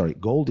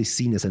gold is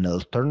seen as an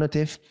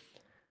alternative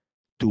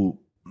to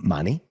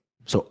money.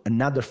 So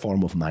another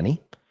form of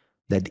money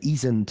that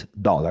isn't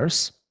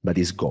dollars, but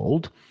is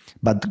gold.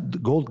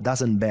 But gold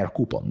doesn't bear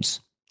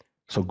coupons.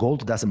 So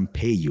gold doesn't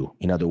pay you,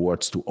 in other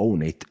words, to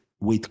own it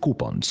with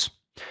coupons.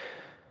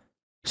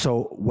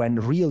 So when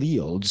real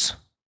yields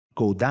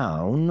go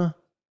down,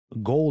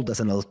 gold as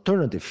an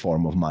alternative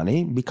form of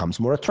money becomes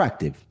more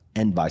attractive,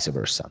 and vice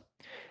versa.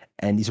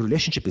 And this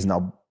relationship is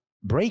now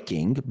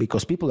breaking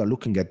because people are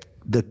looking at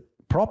the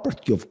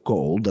property of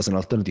gold as an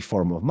alternative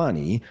form of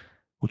money,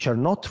 which are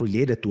not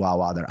related to how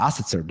other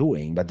assets are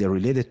doing, but they're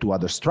related to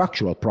other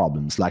structural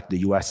problems like the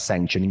US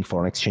sanctioning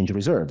foreign exchange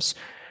reserves.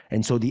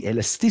 And so the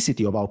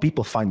elasticity of how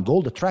people find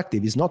gold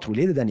attractive is not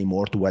related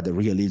anymore to whether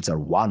real yields are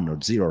 1 or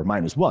 0 or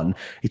 -1.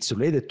 It's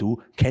related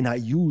to, can I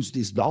use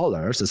these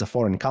dollars as a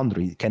foreign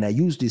country? Can I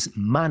use this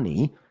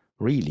money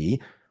really?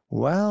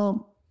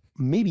 Well,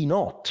 maybe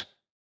not.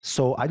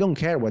 So I don't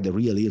care whether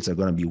real yields are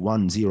going to be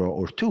 1, 0,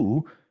 or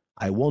 2.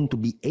 I want to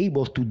be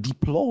able to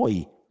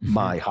deploy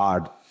my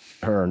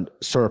hard-earned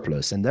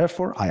surplus, and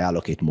therefore I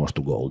allocate more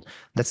to gold.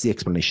 That's the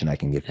explanation I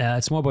can give.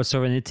 It's more about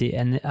sovereignty,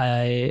 and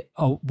I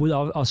would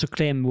also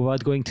claim,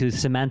 without going to the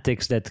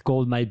semantics, that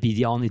gold might be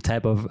the only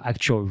type of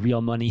actual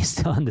real money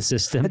still in the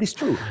system. That is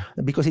true,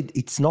 because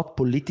it's not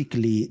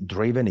politically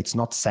driven, it's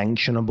not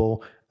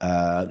sanctionable,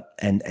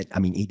 and I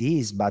mean, it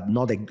is, but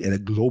not at a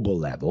global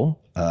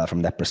level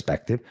from that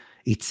perspective.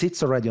 It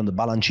sits already on the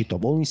balance sheet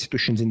of all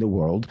institutions in the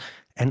world,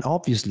 and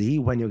obviously,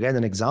 when you get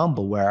an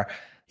example where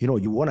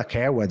you want to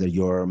care whether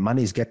your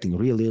money is getting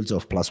real yields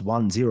of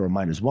 +1, 0, or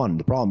 -1.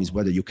 The problem is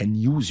whether you can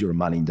use your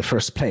money in the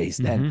first place.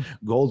 Then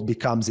gold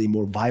becomes a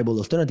more viable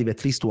alternative,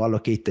 at least to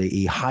allocate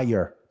a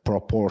higher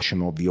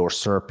proportion of your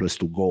surplus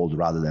to gold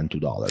rather than to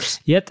dollars.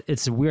 Yet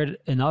it's weird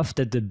enough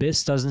that the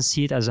BIS doesn't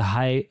see it as a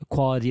high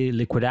quality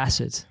liquid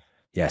asset.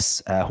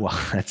 Yes, well,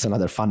 that's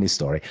another funny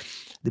story.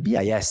 The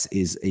BIS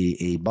is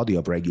a body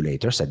of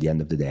regulators at the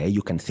end of the day.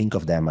 You can think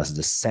of them as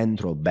the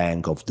central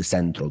bank of the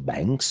central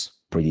banks,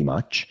 pretty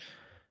much.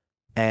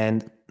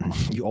 And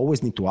you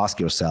always need to ask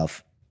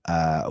yourself,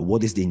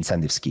 what is the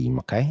incentive scheme,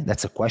 okay?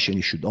 That's a question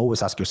you should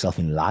always ask yourself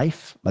in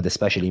life, but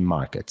especially in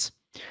markets.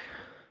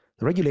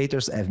 The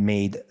regulators have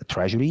made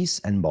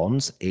treasuries and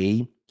bonds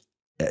a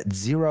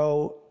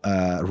zero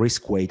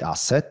risk weight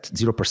asset,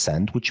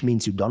 0%, which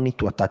means you don't need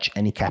to attach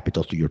any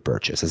capital to your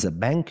purchase. As a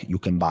bank, you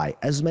can buy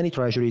as many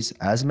treasuries,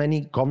 as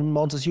many government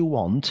bonds as you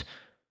want,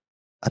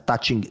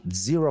 attaching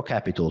zero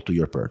capital to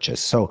your purchase.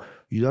 So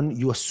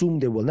you assume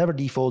they will never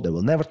default, they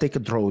will never take a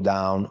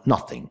drawdown,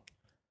 nothing.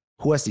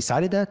 Who has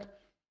decided that?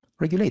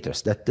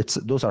 Regulators.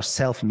 Those are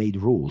self-made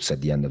rules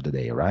at the end of the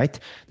day, right?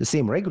 The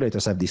same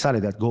regulators have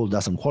decided that gold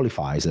doesn't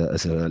qualify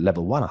as a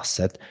level 1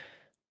 asset.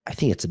 I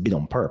think it's a bit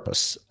on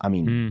purpose. I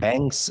mean,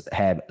 banks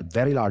have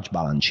very large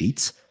balance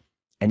sheets,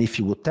 and if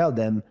you would tell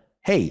them,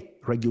 hey,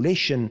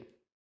 regulation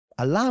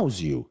allows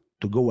you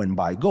to go and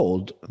buy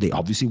gold, they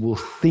obviously will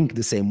think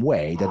the same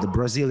way that the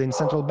Brazilian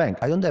central bank.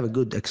 I don't have a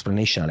good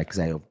explanation,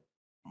 Alexej, of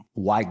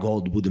why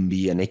gold wouldn't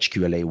be an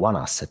HQLA 1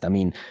 asset. I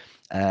mean,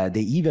 they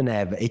even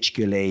have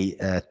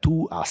HQLA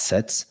 2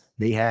 assets.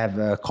 They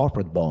have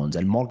corporate bonds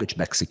and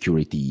mortgage-backed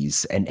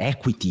securities and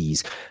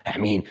equities. I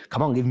mean,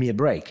 come on, give me a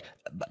break.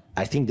 But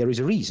I think there is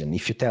a reason.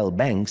 If you tell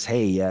banks,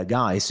 hey,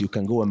 guys, you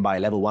can go and buy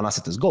level 1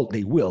 asset as gold,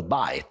 they will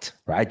buy it,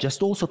 right?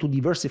 Just also to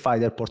diversify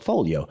their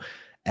portfolio.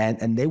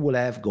 And they will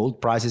have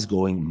gold prices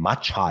going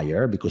much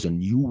higher because a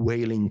new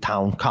whaling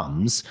town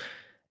comes,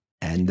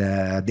 and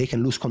they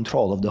can lose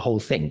control of the whole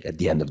thing at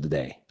the end of the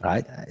day,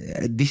 right?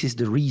 This is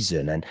the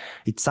reason. And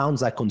it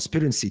sounds like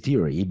conspiracy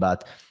theory,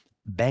 but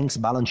banks'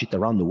 balance sheet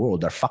around the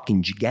world are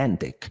fucking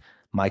gigantic.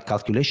 My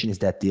calculation is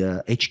that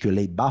the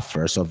HQLA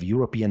buffers of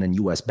European and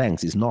US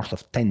banks is north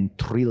of $10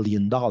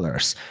 trillion.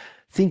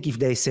 Think if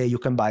they say you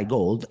can buy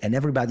gold and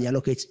everybody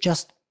allocates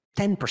just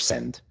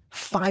 10%,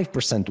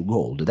 5% to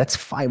gold, that's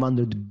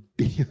 $500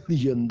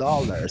 billion.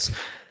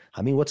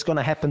 I mean, what's going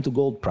to happen to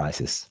gold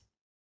prices?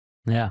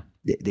 Yeah.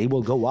 They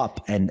will go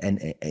up, and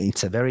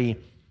it's a very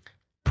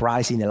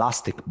price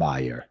inelastic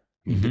buyer.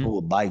 People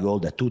will buy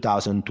gold at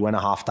 2,000,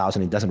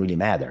 2,500. It doesn't really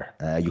matter.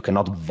 You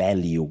cannot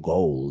value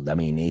gold. I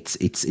mean,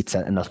 it's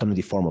an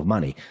alternative form of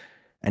money,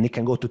 and it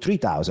can go to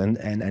 3,000,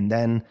 and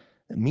then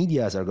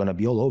medias are going to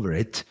be all over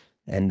it,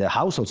 and the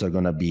households are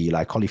going to be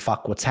like, "Holy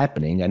fuck, what's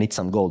happening?" I need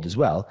some gold as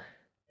well.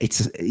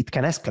 It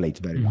can escalate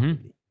very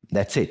rapidly.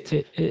 That's it.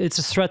 It's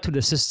a threat to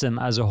the system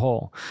as a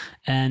whole.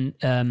 And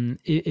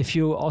if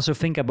you also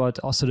think about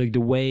also like the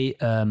way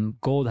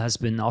gold has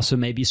been also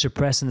maybe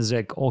suppressed, and there's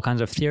like all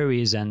kinds of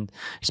theories and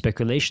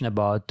speculation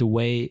about the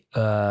way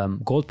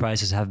gold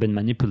prices have been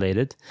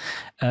manipulated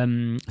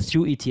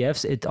through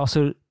ETFs, it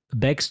also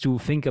begs to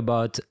think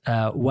about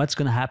what's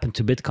going to happen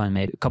to Bitcoin.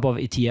 Maybe a couple of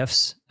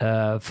ETFs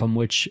from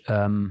which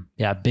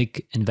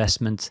big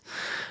investment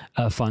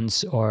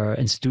funds or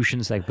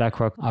institutions like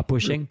BlackRock are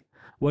pushing.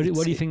 What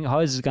do you think? How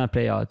is this going to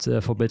play out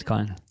for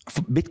Bitcoin?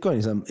 For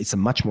Bitcoin it's a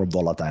much more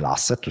volatile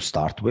asset to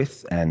start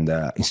with, and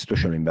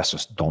institutional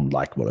investors don't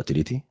like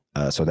volatility.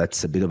 So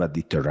that's a bit of a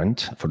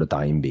deterrent for the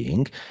time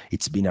being.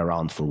 It's been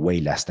around for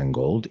way less than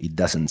gold. It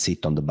doesn't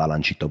sit on the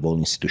balance sheet of all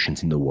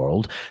institutions in the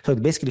world. So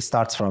it basically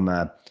starts from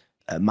a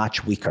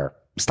much weaker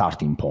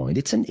starting point.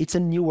 It's the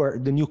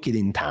new kid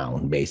in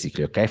town,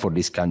 basically, okay, for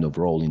this kind of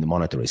role in the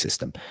monetary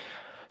system.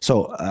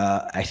 So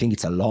I think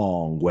it's a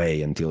long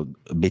way until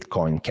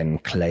Bitcoin can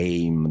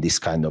claim this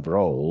kind of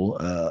role.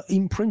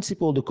 In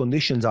principle, the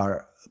conditions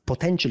are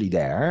potentially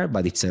there,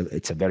 but it's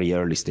a very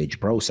early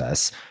stage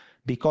process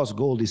because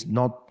gold is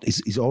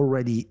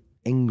already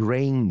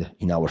ingrained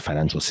in our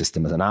financial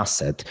system as an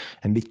asset,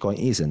 and Bitcoin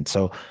isn't.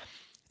 So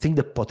I think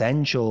the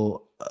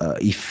potential,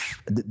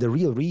 if the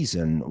real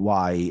reason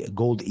why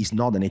gold is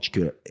not an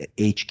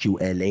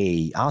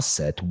HQLA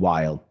asset,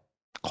 while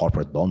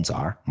corporate bonds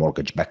are,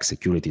 mortgage-backed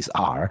securities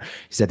are,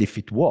 is that if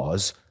it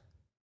was,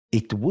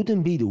 it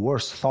wouldn't be the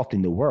worst thought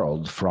in the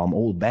world from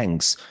all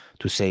banks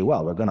to say,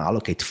 well, we're going to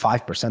allocate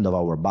 5% of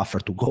our buffer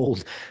to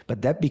gold,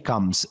 but that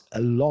becomes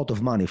a lot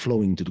of money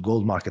flowing to the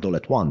gold market all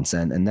at once,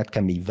 and that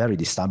can be very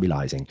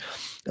destabilizing.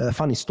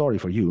 Funny story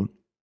for you.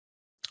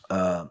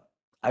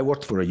 I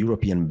worked for a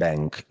European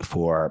bank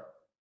for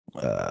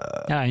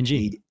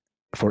 8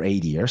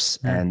 years,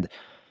 and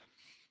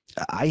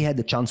I had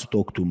the chance to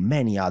talk to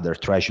many other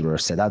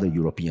treasurers at other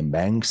European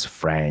banks,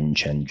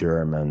 French and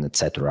German,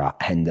 etc.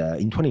 And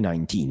in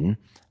 2019,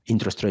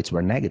 interest rates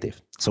were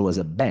negative. So as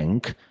a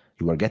bank,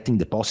 you were getting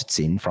deposits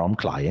in from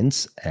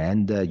clients,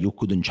 and you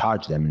couldn't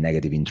charge them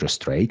negative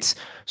interest rates.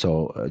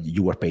 So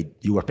you were paying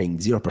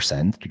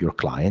 0% to your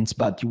clients,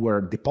 but you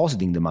were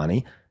depositing the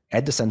money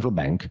at the central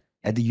bank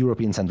at the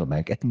European Central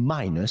Bank at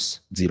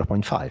minus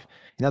 0.5.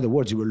 In other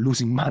words, you were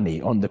losing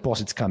money on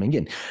deposits coming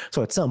in.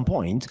 So at some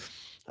point,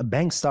 a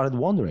bank started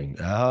wondering,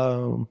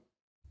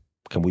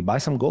 can we buy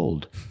some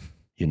gold?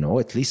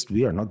 At least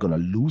we are not going to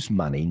lose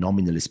money,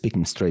 nominally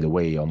speaking, straight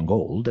away on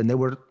gold. And they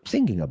were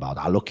thinking about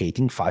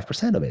allocating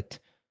 5% of it.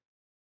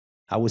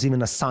 I was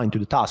even assigned to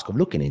the task of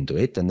looking into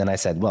it. And then I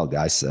said, well,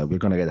 guys, we're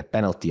going to get a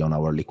penalty on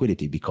our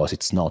liquidity because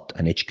it's not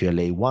an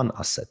HQLA1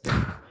 asset.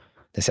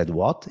 They said,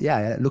 what?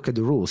 Yeah, look at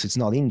the rules. It's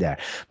not in there.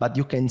 But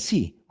you can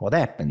see what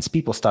happens.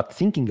 People start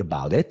thinking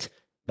about it,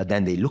 but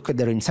then they look at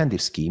their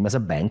incentive scheme. As a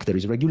bank, there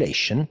is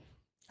regulation.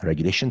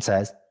 Regulation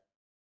says,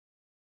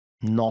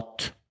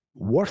 not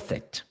worth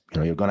it.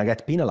 You're going to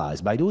get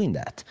penalized by doing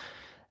that.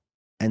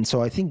 And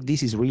so I think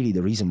this is really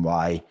the reason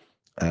why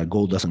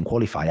gold doesn't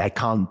qualify. I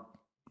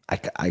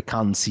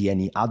can't see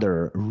any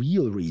other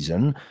real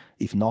reason,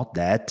 if not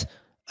that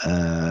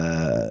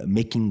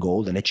making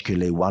gold an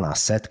HQLA1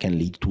 asset can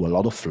lead to a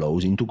lot of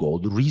flows into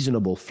gold,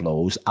 reasonable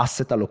flows,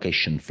 asset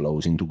allocation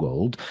flows into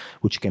gold,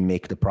 which can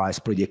make the price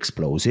pretty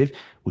explosive,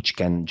 which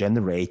can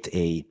generate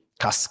a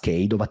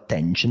cascade of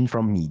attention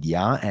from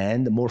media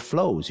and more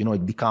flows.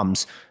 It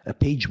becomes a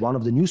page one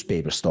of the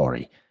newspaper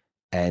story.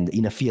 And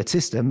in a fiat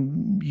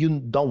system, you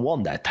don't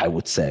want that, I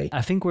would say.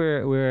 I think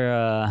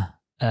we're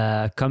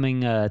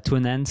coming to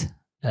an end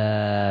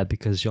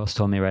because you also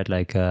told me, right?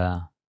 Like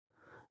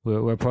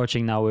we're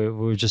approaching now.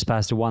 We're just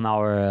past the 1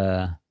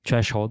 hour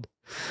threshold.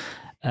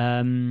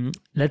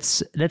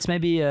 Let's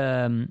maybe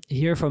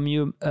hear from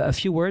you a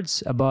few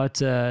words about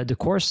the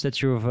course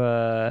that you've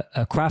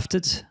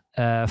crafted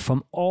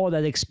from all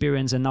that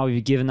experience, and now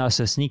you've given us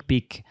a sneak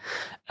peek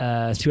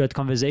through that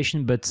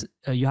conversation. But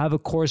you have a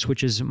course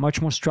which is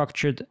much more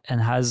structured and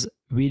has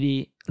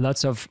really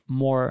lots of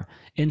more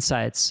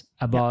insights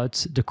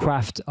about the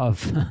craft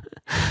of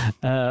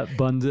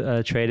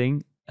bond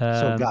trading.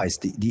 So guys,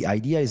 the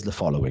idea is the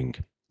following.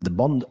 The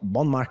bond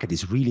market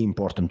is really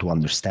important to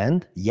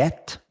understand,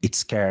 yet it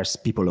scares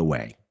people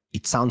away.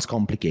 It sounds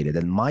complicated,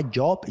 and my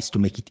job is to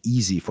make it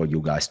easy for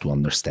you guys to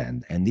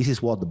understand. And this is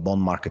what the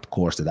bond market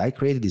course that I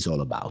created is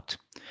all about.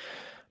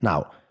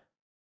 Now,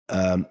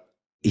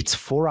 it's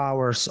 4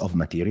 hours of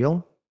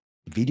material,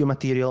 video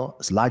material,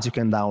 slides you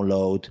can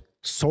download,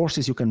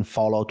 sources you can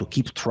follow to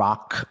keep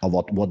track of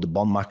what the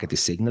bond market is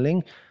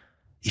signaling.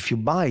 If you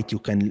buy it, you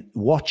can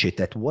watch it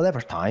at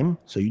whatever time,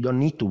 so you don't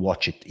need to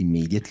watch it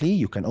immediately.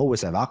 You can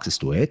always have access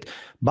to it.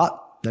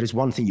 But there is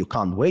one thing you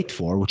can't wait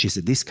for, which is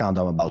the discount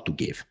I'm about to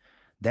give.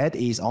 That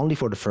is only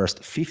for the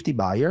first 50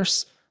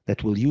 buyers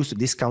that will use the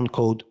discount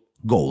code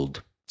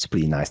GOLD. It's a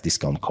pretty nice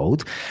discount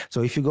code.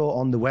 So if you go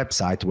on the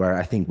website, where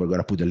I think we're going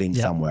to put a link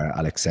somewhere,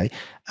 Alexej,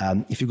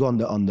 if you go on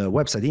the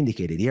website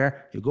indicated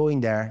here, you go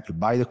in there, you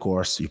buy the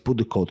course, you put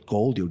the code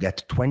GOLD, you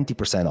get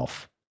 20%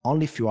 off.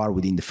 Only if you are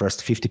within the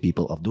first 50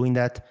 people of doing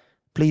that.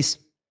 Please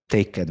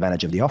take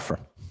advantage of the offer.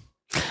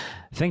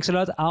 Thanks a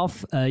lot,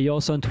 Alf. You're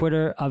also on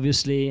Twitter,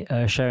 obviously,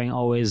 sharing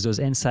always those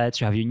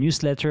insights. You have your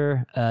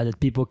newsletter that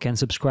people can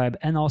subscribe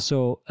and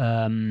also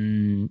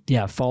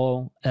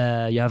follow.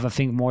 You have, I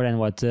think, more than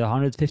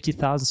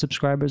 150,000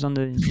 subscribers on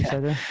the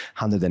newsletter?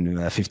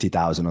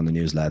 150,000 on the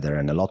newsletter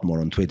and a lot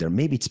more on Twitter.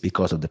 Maybe it's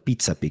because of the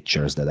pizza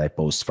pictures that I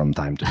post from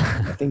time to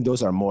time. I think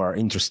those are more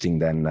interesting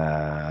than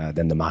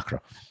the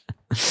macro.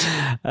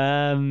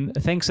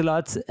 Thanks a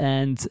lot,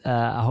 and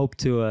I hope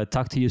to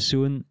talk to you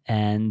soon.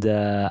 And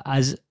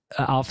as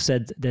Alf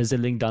said, there's a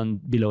link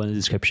down below in the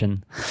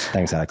description.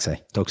 Thanks,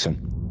 Alexej. Talk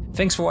soon.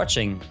 Thanks for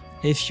watching.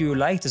 If you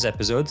liked this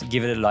episode,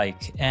 give it a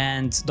like,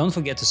 and don't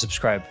forget to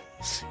subscribe.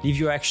 Leave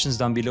your actions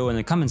down below in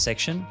the comment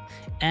section.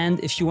 And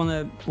if you want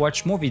to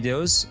watch more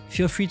videos,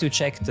 feel free to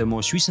check the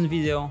most recent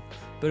video,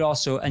 but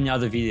also any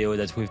other video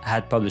that we've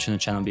had published on the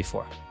channel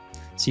before.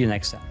 See you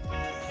next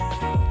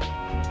time.